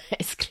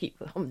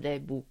om det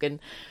i boken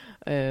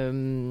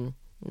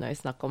når jeg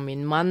snakker om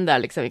min mann da,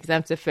 liksom, ikke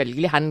sant?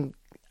 Selvfølgelig,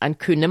 han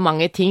kunne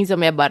mange ting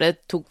som jeg bare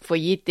tok for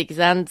gitt, ikke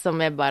sant?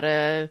 Som jeg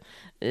bare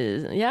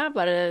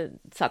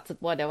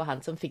satset på. Det var han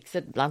som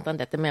fikset blant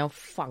annet dette med å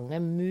fange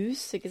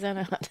mus, ikke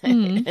sant? Jeg hadde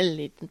en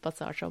liten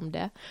passasje om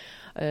det.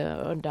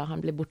 Og da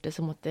han ble borte,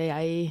 så måtte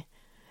jeg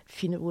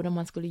finne hvordan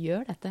man skulle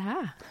gjøre dette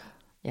her.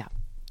 Ja.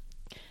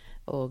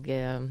 Og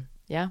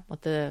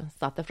måtte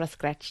starte fra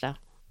scratch da.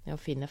 Og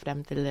finne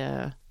frem til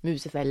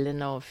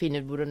musefellen, og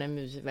finne ut hvordan den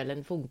musefellen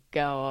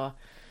funker, og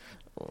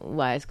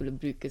hva jeg skulle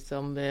bruke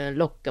som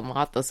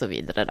lokkemat og så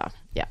videre da.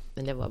 Ja,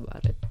 men det var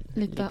bare et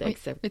lite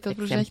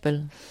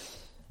eksempel.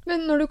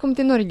 Men når du kom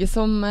til Norge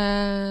som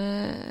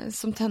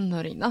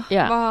tenåring da,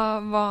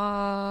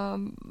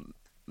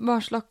 hva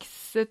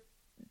slags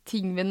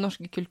ting ved den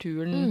norske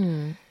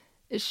kulturen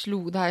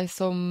slo deg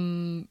som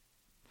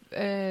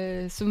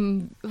det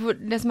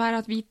som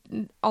at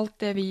alt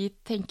det vi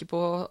tenker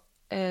på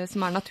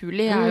som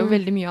naturlig, jo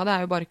veldig mye av det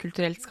jo bare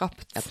kulturelt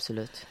skapt.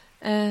 Absolutt.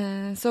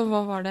 Så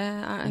hva var det?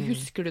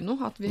 Husker du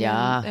noe?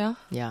 Ja.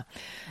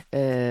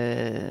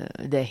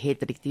 Det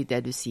helt riktig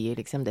det du sier,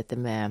 liksom dette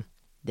med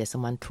det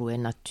som man tror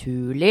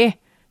naturlig,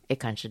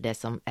 kanskje det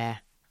som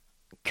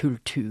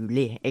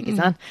kulturlig, ikke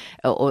sant?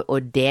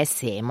 Og det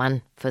ser man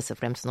først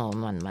og fremst når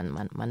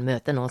man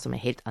møter noen som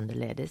helt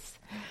annerledes.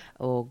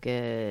 Og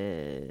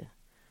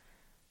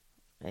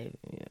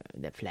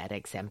det flere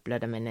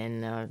eksempler, men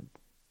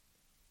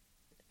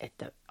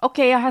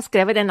jeg har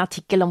skrevet en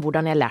artikkel om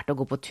hvordan jeg lærte å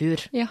gå på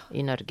tur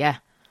i Norge.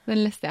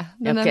 Den leste jeg.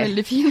 Den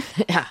veldig fin.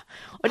 Ja,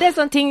 og det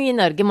sånne ting i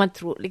Norge man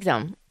tror,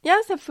 liksom,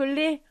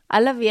 selvfølgelig,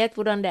 alle vet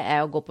hvordan det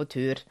å gå på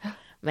tur,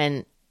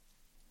 men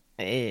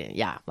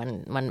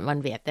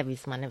man vet det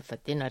hvis man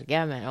født i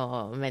Norge,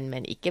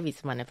 men ikke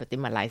hvis man født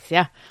i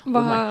Malaysia.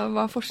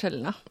 Hva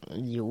forskjellen da?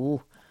 Jo,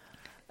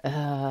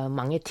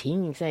 mange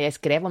ting. Så jeg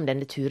skrev om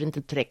denne turen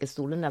til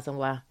Prekestolen, som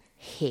var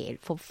helt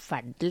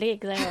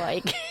forferdelig. Jeg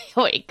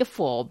var ikke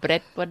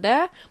forberedt på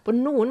det, på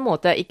noen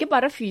måte. Ikke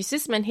bare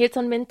fysisk, men helt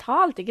sånn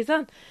mentalt, ikke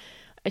sant?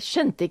 Jeg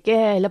skjønte ikke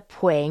hele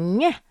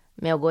poenget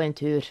med å gå en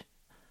tur.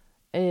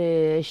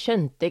 Jeg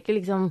skjønte ikke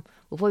liksom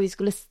hvorfor vi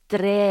skulle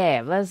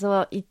streve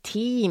så i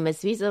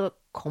timesvis og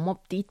komme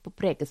opp dit på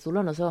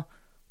Prekestolen, og så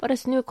bare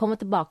snu og komme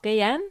tilbake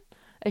igjen.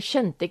 Jeg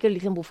skjønte ikke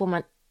liksom hvorfor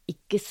man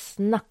ikke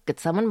snakket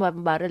sammen,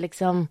 bare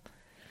liksom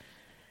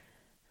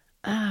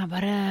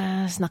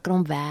bare snakker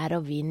om vær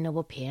og vind og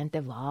hvor pent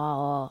det var,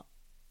 og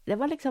det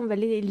var liksom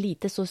veldig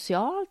lite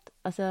sosialt.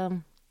 Altså,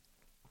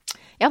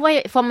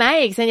 for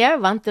meg, ikke sant,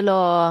 jeg vant til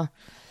å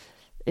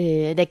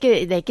det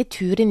ikke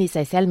turen i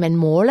seg selv, men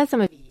målet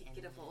som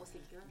viktig for oss,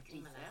 ikke sant?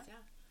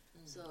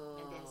 Så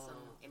det som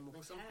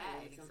morsomt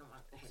liksom,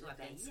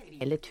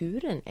 hele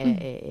turen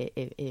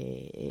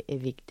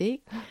viktig,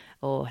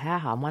 og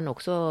her har man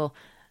også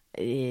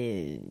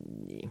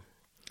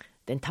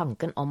den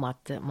tanken om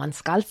at man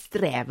skal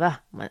streve,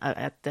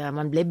 at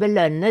man blir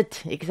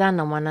belønnet, ikke sant,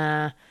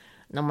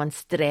 når man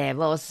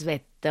strever og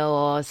svetter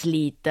og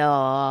sliter,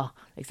 og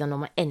liksom, når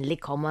man endelig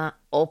kommer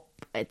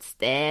opp et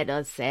sted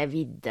og ser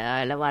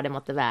videre, eller hva det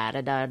måtte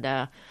være,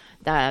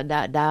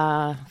 da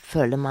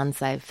føler man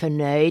seg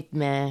fornøyd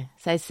med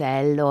seg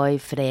selv og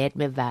i fred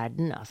med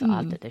verden, altså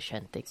alt dette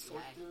skjønte jeg. Så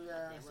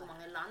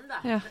mange land da.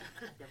 Ja.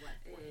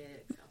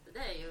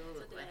 Det jo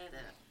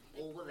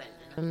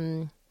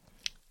overveldende.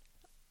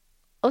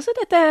 Også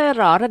dette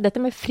rare, dette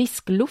med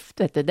frisk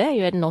luft, vet du, det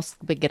jo et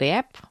norsk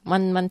begrep.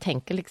 Man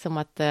tenker liksom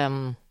at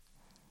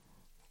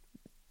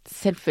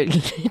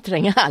selvfølgelig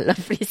trenger alle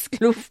frisk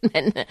luft,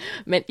 men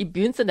i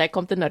begynnelsen da jeg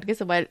kom til Norge,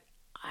 så var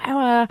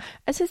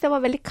jeg synes det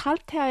var veldig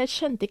kaldt her. Jeg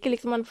skjønte ikke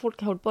liksom at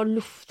folk holdt på å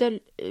lufte,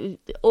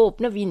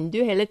 åpne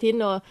vinduet hele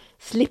tiden og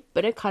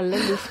slippe det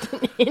kalde luften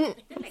inn.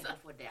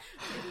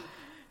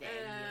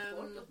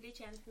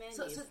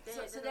 Så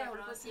det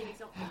holder på å si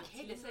liksom,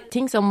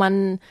 ting som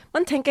man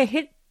tenker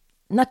helt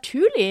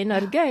naturlig i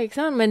Norge, ikke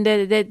sant? Men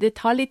det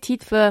tar litt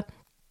tid for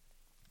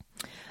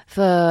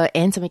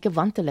en som ikke er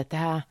vant til dette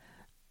her,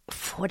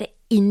 få det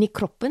inn i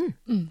kroppen.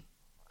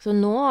 Så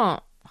nå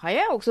har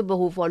jeg også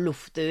behov for å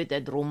lufte ut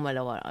et rom,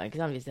 eller hva, ikke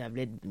sant? Hvis det har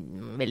blitt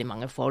veldig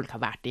mange folk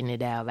har vært inne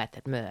i det og vært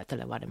et møte,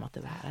 eller hva det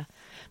måtte være.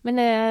 Men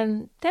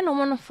det er noe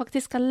man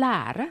faktisk skal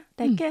lære.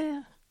 Det er ikke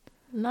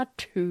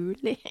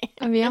naturlig.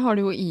 Jeg har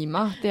det jo i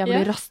meg. Jeg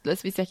blir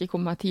rastløs hvis jeg ikke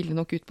kommer meg tidlig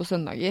nok ut på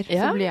søndager.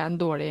 Så blir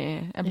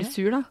jeg blir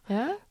sur da.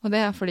 Og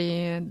det er fordi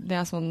det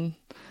er sånn,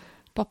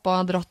 pappa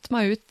har dratt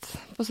meg ut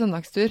på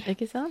søndagstur.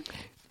 Ikke sant?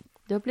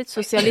 Du har blitt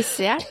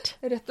sosialisert.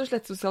 Rett og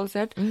slett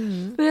sosialisert.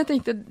 Men jeg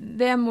tenkte,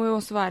 det må jo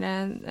også være,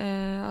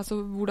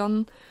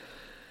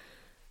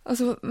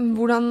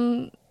 hvordan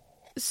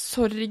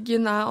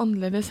sorgen er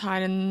annerledes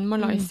her enn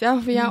Malaysia.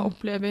 For jeg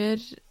opplever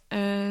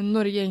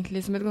Norge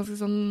egentlig som et ganske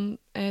sånn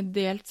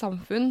delt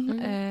samfunn.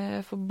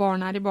 For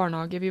barn er i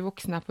barnehage, vi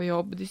voksne er på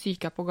jobb, de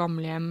syke er på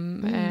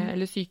gamlehjem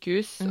eller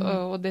sykehus,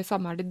 og det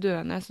samme er de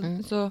døende.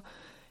 Så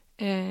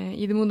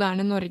i det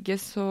moderne Norge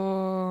så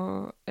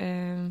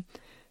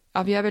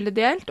vi er veldig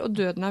delt, og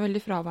døden er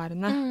veldig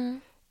fraværende.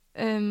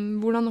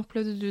 Hvordan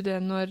opplevde du det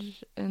når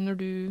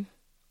du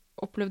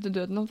opplevde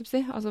døden, holdt jeg på å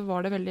si? Altså,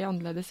 var det veldig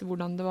annerledes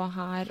hvordan det var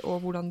her,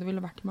 og hvordan det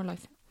ville vært i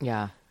Malaysia?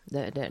 Ja,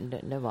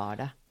 det var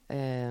det.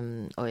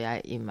 Og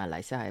jeg i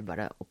Malaysia har jeg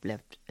bare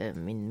opplevd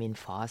min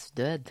fars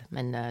død,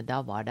 men da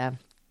var det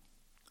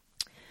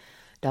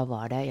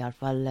i alle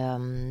fall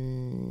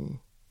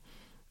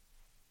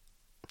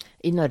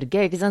i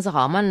Norge, ikke sant, så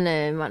har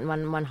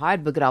man har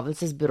et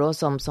begravelsesbyrå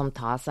som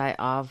tar seg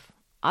av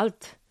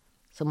alt,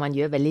 så man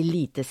gjør veldig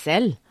lite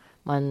selv.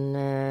 Man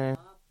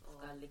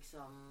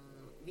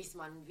hvis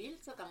man vil,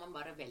 så kan man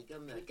bare velge å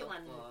møte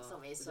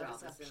som i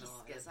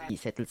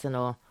bisettelsen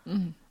og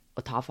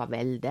ta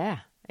farvel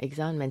der. Ikke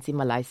sant? Mens i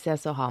Malaysia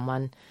så har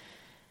man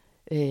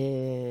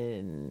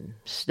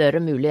større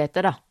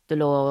muligheter da,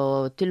 til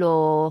å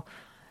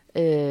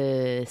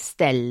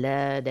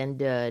stelle den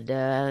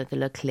døde,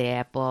 til å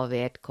kle på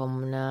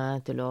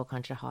vedkommende, til å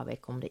kanskje ha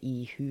vedkommende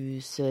i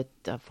huset,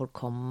 at folk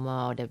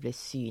kommer, og det blir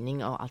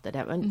syning og alt det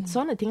der. Men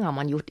sånne ting har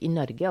man gjort i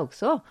Norge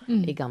også,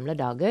 i gamle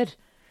dager.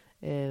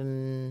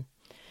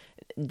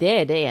 Det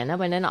er det ene,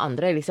 men den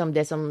andre, liksom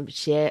det som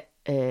skjer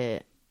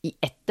i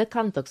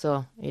etterkant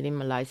også, i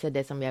Malaysia,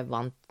 det som jeg er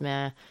vant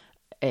med,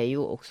 er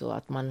jo også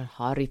at man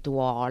har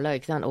ritualer,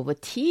 ikke sant, over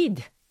tid.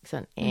 Ikke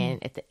sant?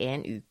 Etter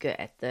en uke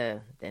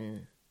etter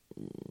den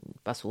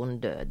personen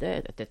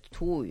døde, etter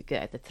 2 uker,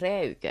 etter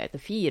 3 uker,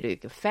 etter 4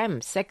 uker,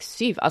 5, 6,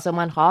 7. Altså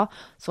man har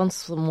sånne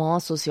små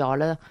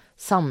sosiale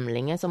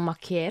samlinger som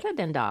markerer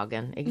den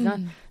dagen, ikke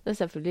sant? Det er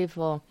selvfølgelig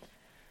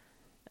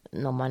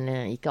når man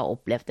ikke har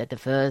opplevd dette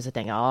før, så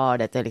tenker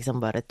jeg, dette er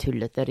liksom bare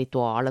tullete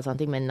ritual og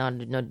sånne ting, men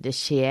når det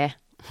skjer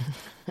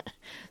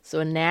så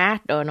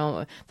nært,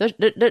 og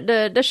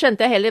da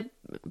skjønte jeg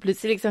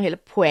plutselig liksom hele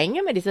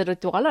poenget med disse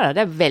ritualene.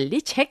 Det er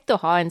veldig kjekt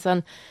å ha en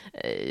sånn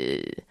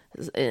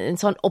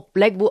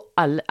opplegg hvor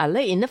alle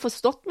er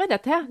innforstått med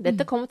dette her.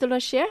 Dette kommer til å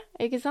skje,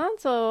 ikke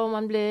sant?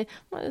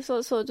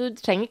 Så du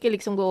trenger ikke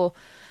liksom gå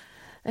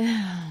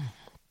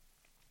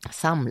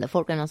samle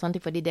folk eller noe sånt,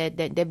 fordi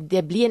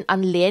det blir en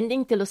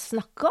anledning til å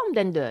snakke om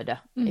den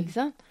døde, ikke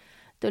sant?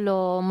 Til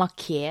å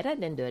markere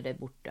den døde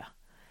borte.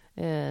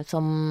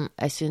 Som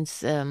jeg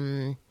synes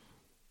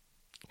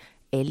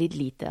er litt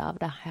lite av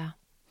det her.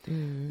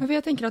 For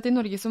jeg tenker at i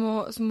Norge så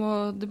må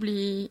det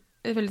bli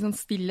veldig sånn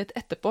stillhet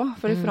etterpå,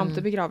 for frem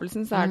til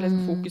begravelsen så er det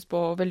liksom fokus på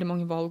veldig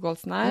mange valg og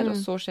alt sånt her, og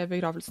så skjer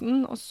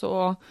begravelsen, og så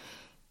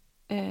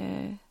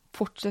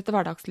fortsetter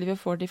hverdagslivet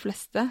for de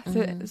fleste.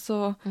 Så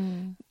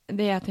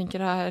det jeg tenker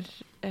er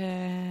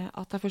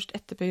at det er først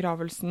etter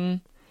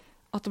begravelsen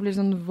at det blir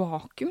sånn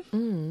vakuum.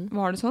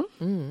 Var det sånn?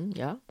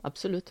 Ja,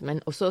 absolutt.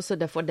 Men også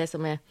derfor det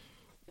som er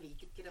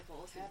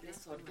for oss ble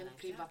sorgen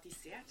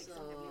privatisert. Så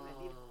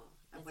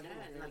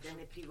den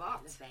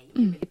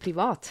er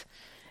privat.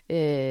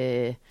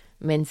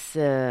 Mens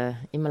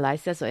i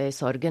Malaysia så er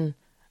sorgen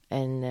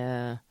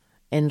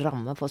en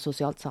ramme for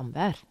sosialt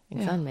samvær,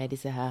 ikke sant? Med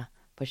disse her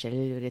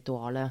forskjellige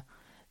ritualer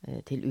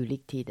til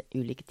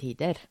ulike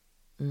tider.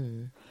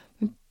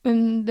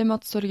 Men det med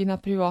at sorgen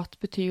er privat,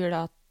 betyr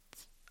det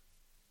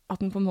at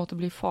den på en måte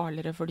blir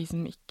farligere for de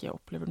som ikke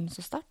opplever den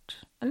så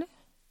sterkt, eller?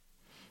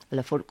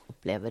 Eller folk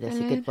opplever det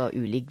sikkert på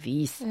ulik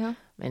vis. Ja.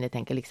 Men jeg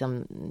tenker liksom,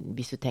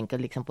 hvis du tenker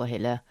liksom på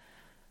hele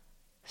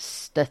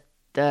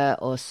støtte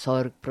og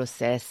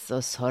sorgprosess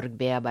og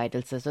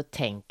sorgbearbeidelse, så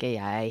tenker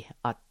jeg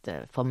at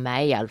for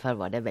meg i alle fall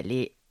var det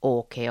veldig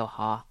ok å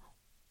ha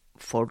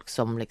folk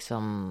som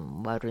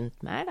liksom var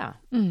rundt meg da.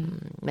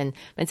 Men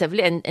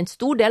selvfølgelig en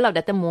stor del av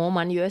dette må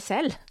man gjøre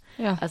selv.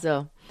 Ja.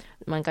 Altså,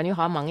 man kan jo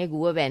ha mange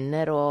gode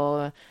venner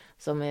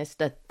som er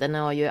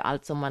støttende og gjør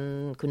alt som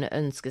man kunne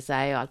ønske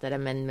seg og alt det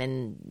der,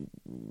 men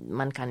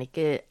man kan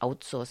ikke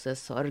outsource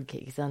sorg,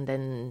 ikke sant?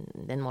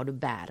 Den må du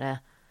bære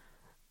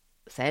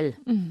selv.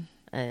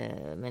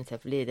 Men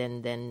selvfølgelig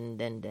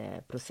den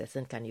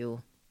prosessen kan jo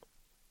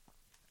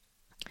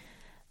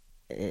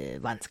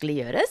vanskelig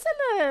gjøres,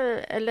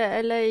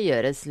 eller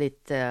gjøres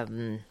litt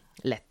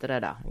lettere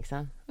da, ikke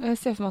sant? Jeg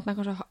ser for meg at den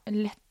kanskje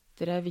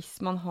lettere hvis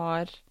man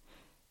har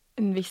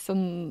en viss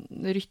sånn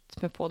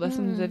rytme på det,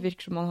 som det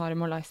virker som man har i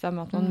Malaysia,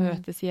 med at man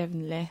møtes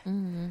jevnlig,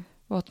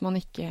 og at man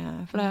ikke,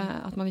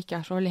 at man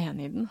ikke så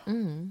alene i den.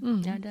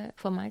 Ja,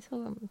 for meg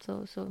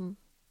så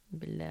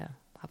vil det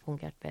ha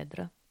fungert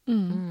bedre.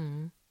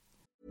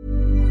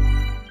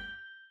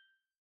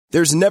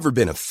 There's never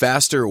been a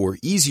faster or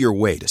easier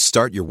way to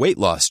start your weight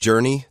loss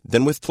journey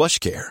than with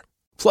PlushCare.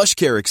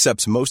 PlushCare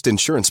accepts most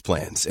insurance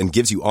plans and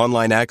gives you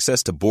online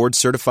access to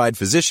board-certified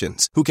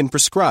physicians who can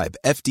prescribe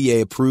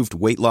FDA-approved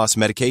weight loss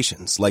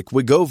medications like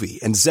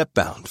Wegovy and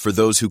Zepbound for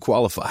those who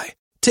qualify.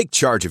 Take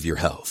charge of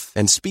your health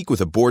and speak with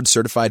a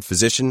board-certified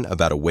physician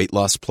about a weight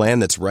loss plan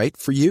that's right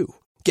for you.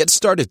 Get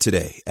started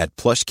today at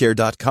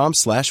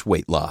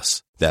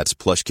plushcare.com/weightloss. That's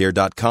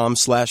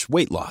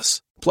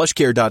plushcare.com/weightloss.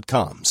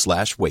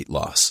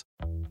 plushcare.com/weightloss.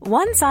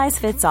 One size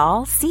fits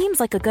all seems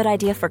like a good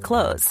idea for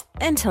clothes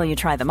until you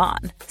try them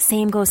on.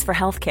 Same goes for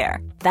healthcare.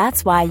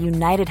 That's why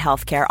United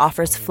Healthcare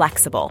offers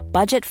flexible,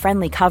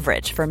 budget-friendly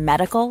coverage for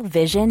medical,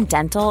 vision,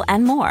 dental,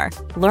 and more.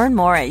 Learn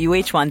more at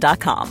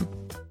uh1.com.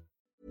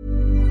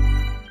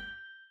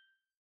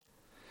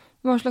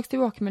 Hva slags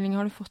tilbakemelding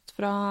har du fått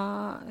fra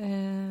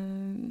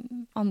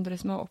andre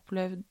som har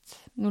opplevd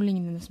noe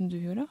lignende som du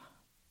gjorde?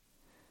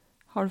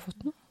 Har du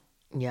fått noe?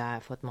 Ja, jeg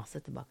har fått masse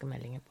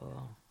tilbakemeldinger på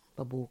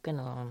boken,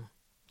 og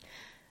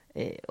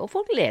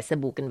folk leser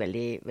boken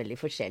veldig, veldig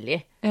forskjellig.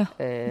 Ja,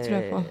 det tror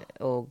jeg på.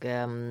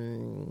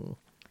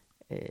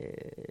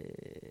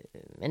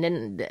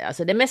 Men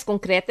det mest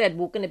konkrete er at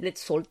boken er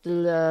blitt solgt til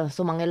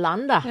så mange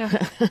land, da. Ja.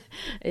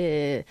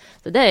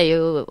 Så det er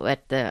jo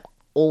et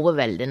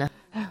overveldende.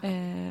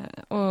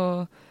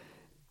 Og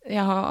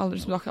jeg har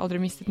aldri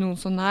mistet noen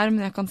så nær,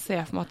 men jeg kan se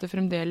for meg at det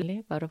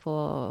fremdeles bare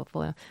for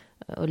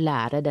å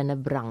lære denne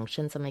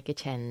bransjen som jeg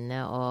ikke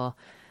kjenner, og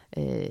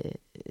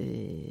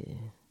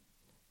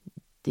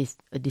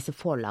disse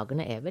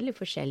forlagene er veldig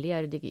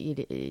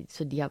forskjellige,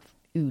 så de har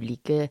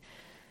ulike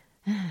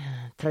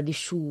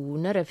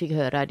tradisjoner. Jeg fikk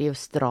høre at i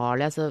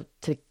Australia så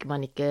trykker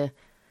man ikke,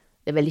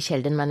 det er veldig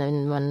sjelden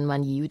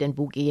man gir ut en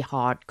bok i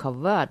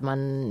hardcover, at man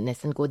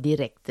nesten går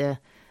direkte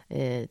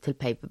til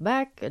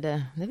paperback.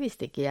 Det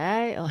visste ikke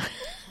jeg, og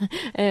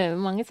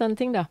mange sånne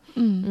ting da.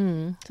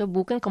 Så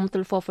boken kommer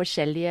til å få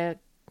forskjellige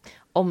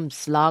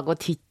omslag og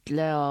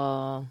titler,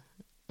 og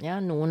ja,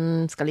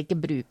 noen skal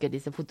ikke bruke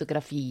disse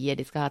fotografier,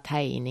 de skal ha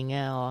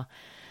tegninger, og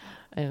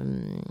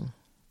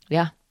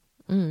ja.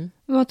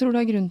 Hva tror du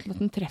er grunnen til at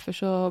den treffer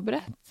så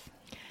bredt?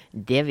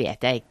 Det vet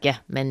jeg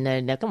ikke, men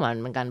det kan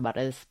man kan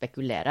bare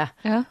spekulere.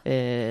 Ja.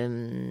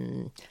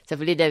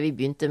 Selvfølgelig det vi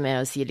begynte med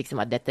å si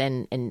liksom, at dette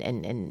er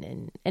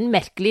en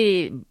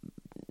merkelig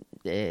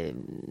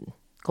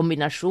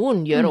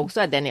kombinasjon, gjør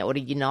også at den er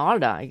original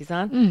da, ikke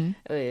sant?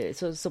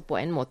 Så på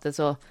en måte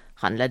så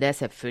handler det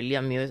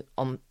selvfølgelig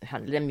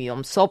mye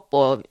om sopp,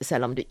 og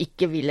selv om du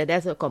ikke ville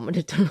det, så kommer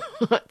du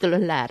til å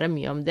lære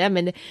mye om det,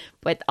 men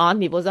på et annet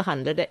nivå så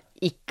handler det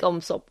ikke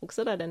om sopp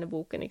også da, denne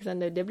boken, ikke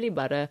sant? Det blir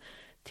bare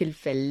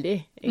tilfeldig,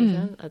 ikke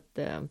sant? At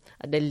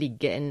det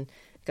ligger en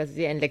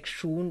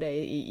leksjon der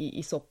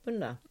i soppen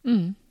da,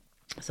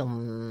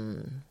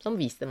 som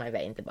viste meg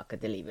veien tilbake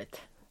til livet.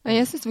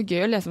 Jeg synes det var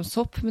gøy å lese om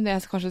sopp, men det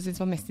jeg kanskje synes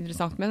var mest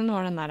interessant med den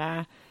var den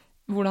der,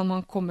 hvordan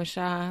man kommer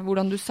seg,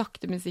 hvordan du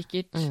sakte, men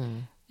sikkert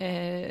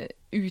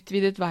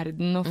utvidet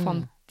verden og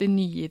fant din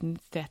nye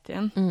identitet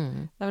igjen.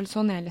 Det er vel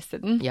sånn jeg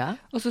leste den. Ja.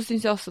 Og så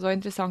synes jeg også det var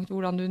interessant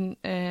hvordan du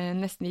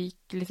nesten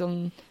gikk litt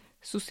sånn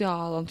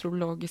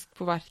sosialantropologisk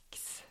på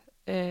verks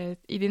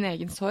i din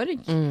egen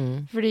sorg.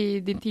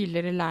 Fordi din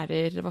tidligere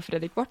lærer var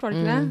Fredrik Barth, var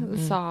det ikke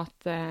det? Sa at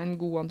en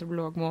god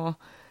antropolog må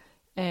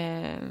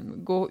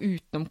gå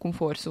utenom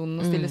komfortzonen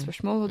og stille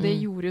spørsmål, og det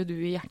gjorde jo du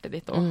i hjertet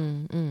ditt også,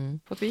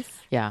 på et vis.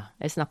 Ja,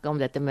 jeg snakket om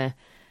dette med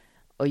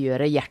å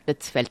gjøre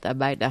hjertets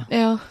feltarbeid,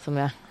 som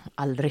jeg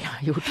aldri har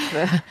gjort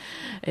før.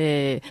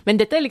 Men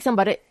dette er liksom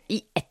bare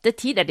i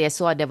ettertid at jeg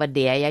så at det var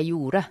det jeg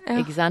gjorde,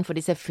 ikke sant?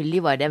 Fordi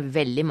selvfølgelig var det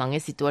veldig mange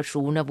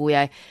situasjoner hvor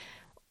jeg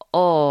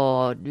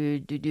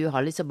du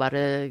har liksom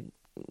bare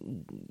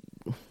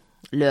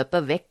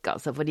løper vekk,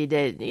 altså, fordi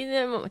det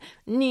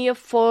nye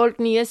folk,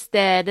 nye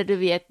steder, du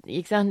vet,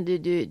 ikke sant?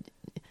 Du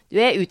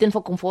er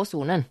utenfor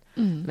komfortzonen,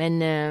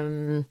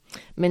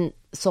 men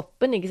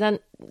soppen, ikke sant,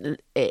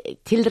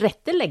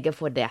 tilrettelegger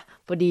for det,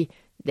 fordi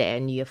det er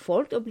nye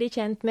folk å bli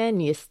kjent med,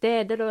 nye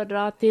steder å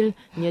dra til,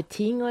 nye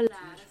ting å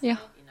lære seg i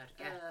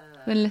Norge.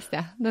 Den leste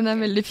jeg. Den er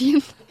veldig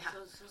fin. Det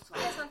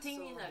er sånne ting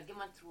i Norge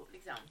man tror,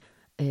 liksom.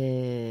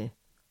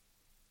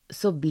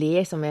 Så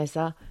ble, som jeg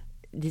sa,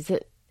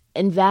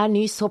 enhver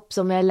ny sopp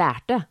som jeg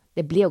lærte,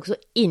 det ble også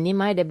inni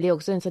meg, det ble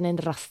også en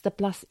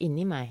rasteplass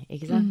inni meg,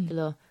 ikke sant?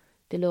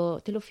 Til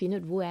å finne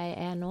ut hvor jeg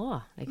er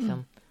nå,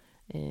 liksom.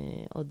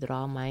 Og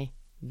dra meg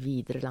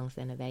videre langs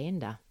denne veien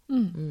da.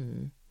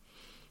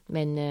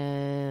 Men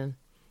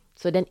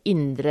så den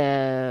indre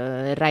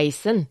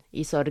reisen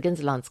i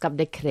sorgens landskap,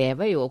 det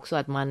krever jo også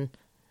at man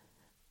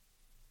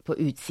på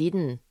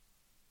utsiden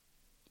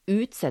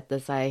utsetter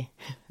seg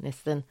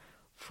nesten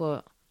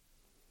for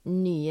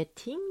nye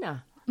ting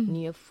da.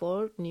 Nye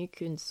folk, ny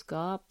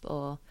kunnskap,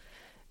 og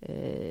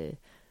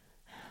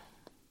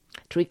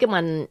tror ikke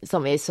man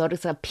som i sorg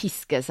skal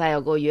piske seg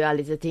og gå og gjøre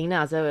alle disse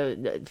tingene. Altså,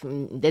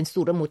 den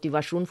store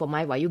motivasjonen for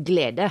meg var jo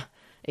glede,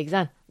 ikke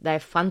sant? Da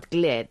jeg fant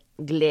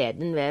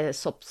gleden ved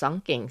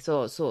soppsanking,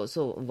 så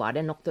var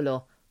det nok til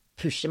å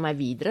pushe meg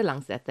videre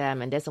langs dette.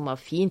 Men det som var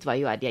fint var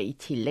jo at jeg i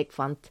tillegg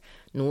fant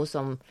noe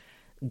som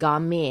ga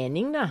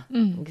mening, da.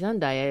 Ikke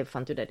sant? Da jeg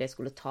fant ut at jeg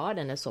skulle ta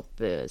denne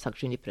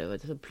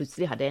soppsakkyndigprøven, så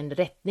plutselig hadde jeg en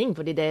retning,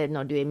 fordi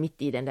når du er midt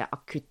i den der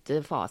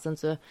akutte fasen,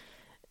 så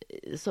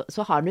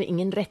har du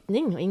ingen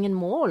retning, og ingen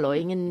mål, og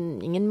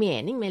ingen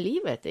mening med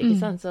livet, ikke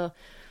sant?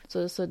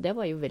 Så det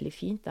var jo veldig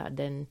fint da,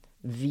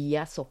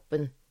 via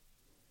soppen,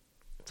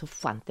 så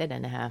fant jeg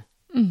denne her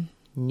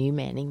ny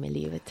mening med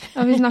livet.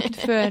 Ja, vi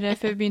snakket før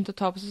vi begynte å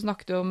ta på, så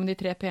snakket vi om de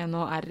 3 P-ene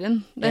og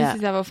R-en. Den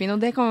synes jeg var fin,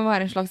 og det kan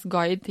være en slags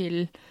guide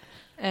til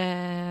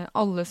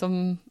alle som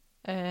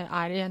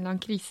er i en eller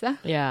annen krise.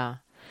 Ja,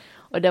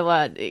 og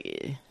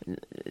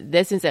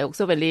det synes jeg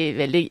også veldig,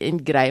 veldig en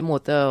grei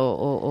måte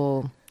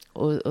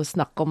å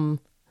snakke om,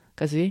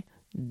 hva skal jeg si,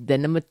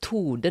 denne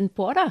metoden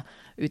på da,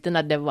 uten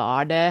at det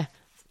var det,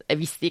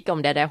 jeg visste ikke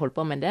om det jeg holdt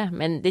på med det,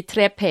 men de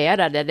 3 P-er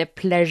da, det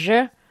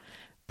pleasure,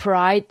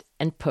 pride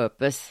and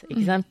purpose,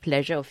 ikke sant?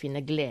 Pleasure å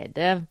finne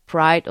glede,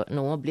 pride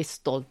noe å bli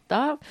stolt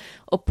av,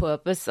 og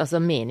purpose,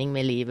 altså mening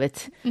med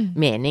livet,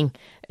 mening.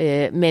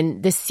 Men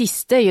det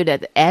siste er jo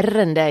det,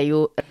 R-en det er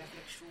jo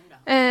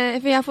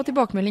For jeg har fått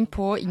tilbakemelding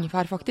på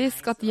Ingefær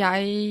faktisk, at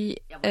jeg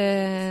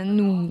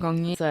noen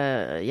ganger så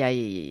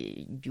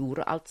jeg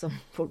gjorde alt som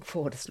folk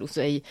foreslo,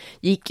 så jeg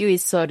gikk jo i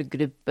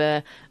sorggruppe,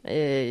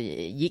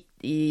 gikk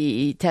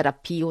i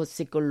terapi hos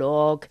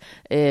psykolog,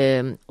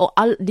 og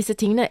alle disse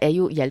tingene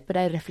hjelper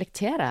deg å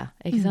reflektere,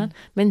 ikke sant?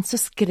 Men så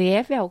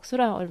skrev jeg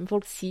også da, og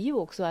folk sier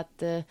jo også at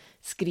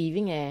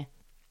skriving er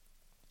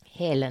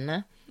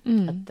helende,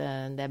 at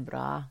det er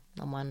bra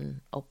når man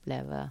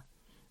opplever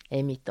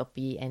midt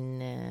oppi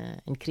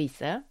en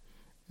krise.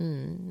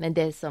 Men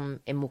det som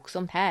er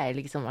morsomt her, er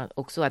liksom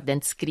også at den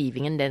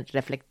skrivingen, den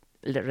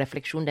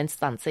refleksjonen, den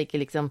stanser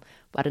ikke liksom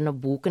bare når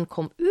boken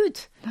kom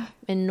ut.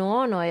 Men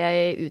nå når jeg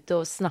er ute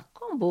og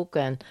snakker om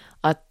boken,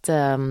 at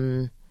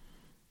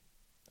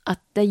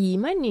det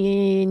gir meg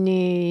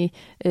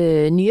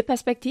nye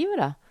perspektiver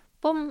da,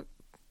 på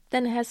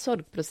denne her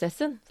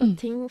sorgprosessen. Så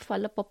ting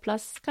faller på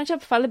plass.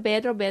 Kanskje faller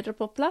bedre og bedre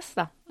på plass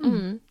da.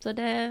 Så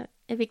det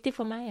er viktig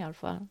for meg i alle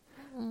fall.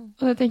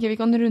 Og det tenker jeg vi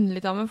kan runde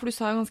litt av med, for du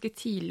sa jo ganske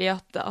tidlig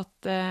at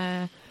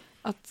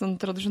sånn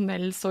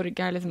tradisjonell sorg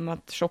er liksom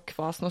at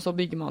sjokkfasen, og så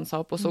bygger man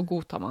seg opp, og så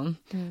godtar man.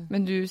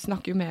 Men du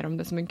snakker jo mer om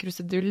det som en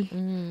krusedull.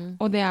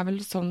 Og det er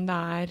vel sånn det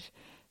er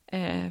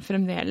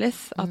fremdeles,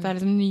 at det er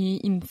liksom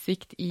ny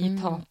innsikt i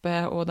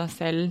tapet og deg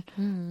selv.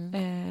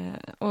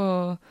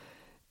 Og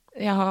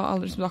jeg har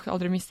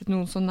aldri mistet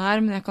noen sånn nær,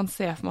 men jeg kan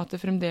se for meg at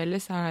det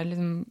fremdeles er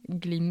liksom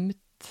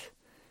glimt,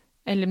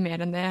 eller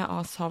mer enn det,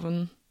 av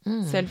savn.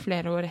 Selv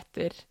flere år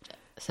etter.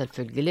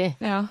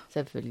 Selvfølgelig. Ja.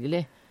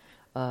 Selvfølgelig.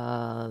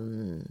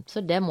 Så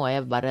det må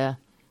jeg bare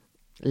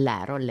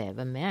lære å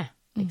leve med.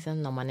 Ikke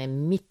sant? Når man er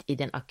midt i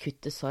den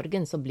akutte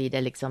sorgen, så blir det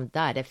liksom,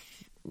 da er det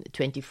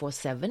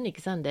 24/7,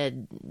 ikke sant?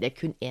 Det er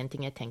kun én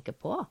ting jeg tenker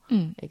på,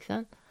 ikke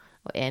sant?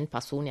 Og en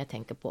person jeg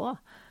tenker på.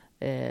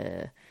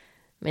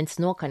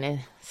 Mens nå kan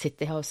jeg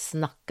sitte her og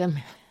snakke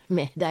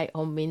med deg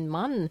om min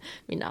mann,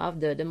 min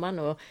avdøde mann,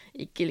 og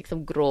ikke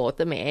liksom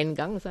gråte med en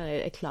gang. Så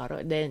jeg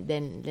klarer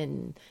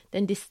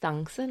den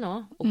distanse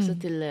nå, også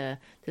til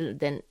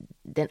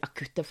den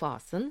akutte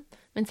fasen.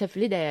 Men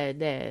selvfølgelig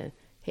det er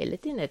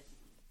hele tiden et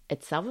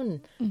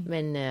savn,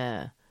 men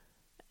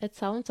et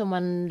savn som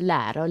man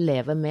lærer å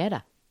leve med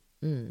det.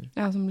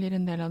 Ja, som blir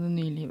en del av det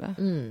nye livet.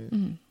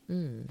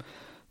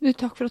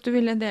 Takk for at du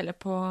ville dele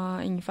på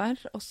Ingefær.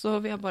 Og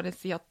så vil jeg bare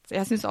si at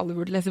jeg synes alle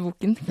burde lese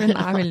boken, for den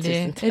er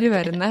veldig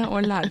rørende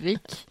og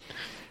lærerik.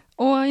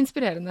 Og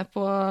inspirerende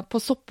på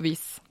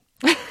soppvis.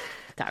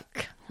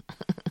 Takk.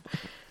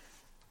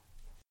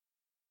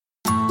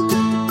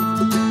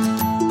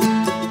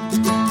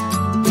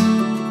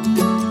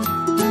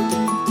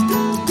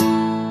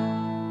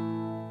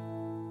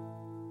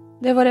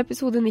 Det var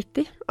episode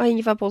 90 av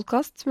Ingefær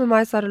podcast med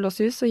meg, Sara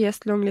Lossius, og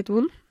gjest Long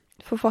Thon.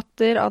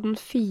 Forfatter av den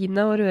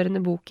fine og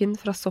rørende boken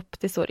Fra sopp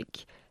til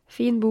sorg.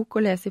 Fin bok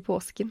å lese i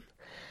påsken.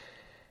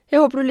 Jeg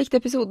håper du likte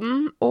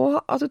episoden,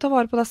 og at du tar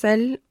vare på deg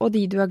selv og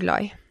de du er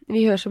glad i.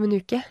 Vi høres om en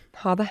uke.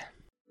 Ha det.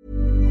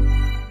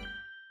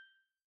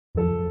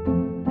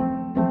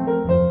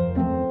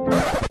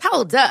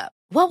 Hold up.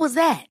 What was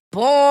that?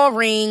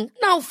 Boring.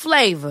 No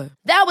flavor.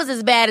 That was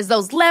as bad as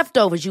those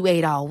leftovers you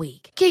ate all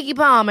week. Keke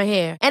Palmer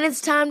here, and it's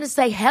time to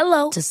say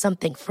hello to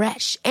something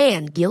fresh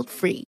and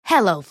guilt-free.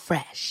 Hello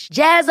Fresh.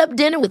 Jazz up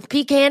dinner with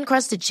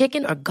pecan-crusted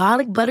chicken or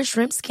garlic butter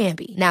shrimp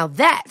scampi. Now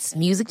that's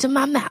music to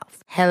my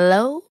mouth.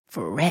 Hello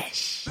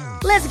Fresh.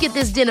 Let's get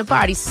this dinner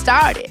party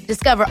started.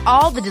 Discover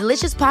all the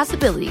delicious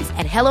possibilities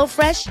at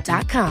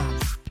HelloFresh.com.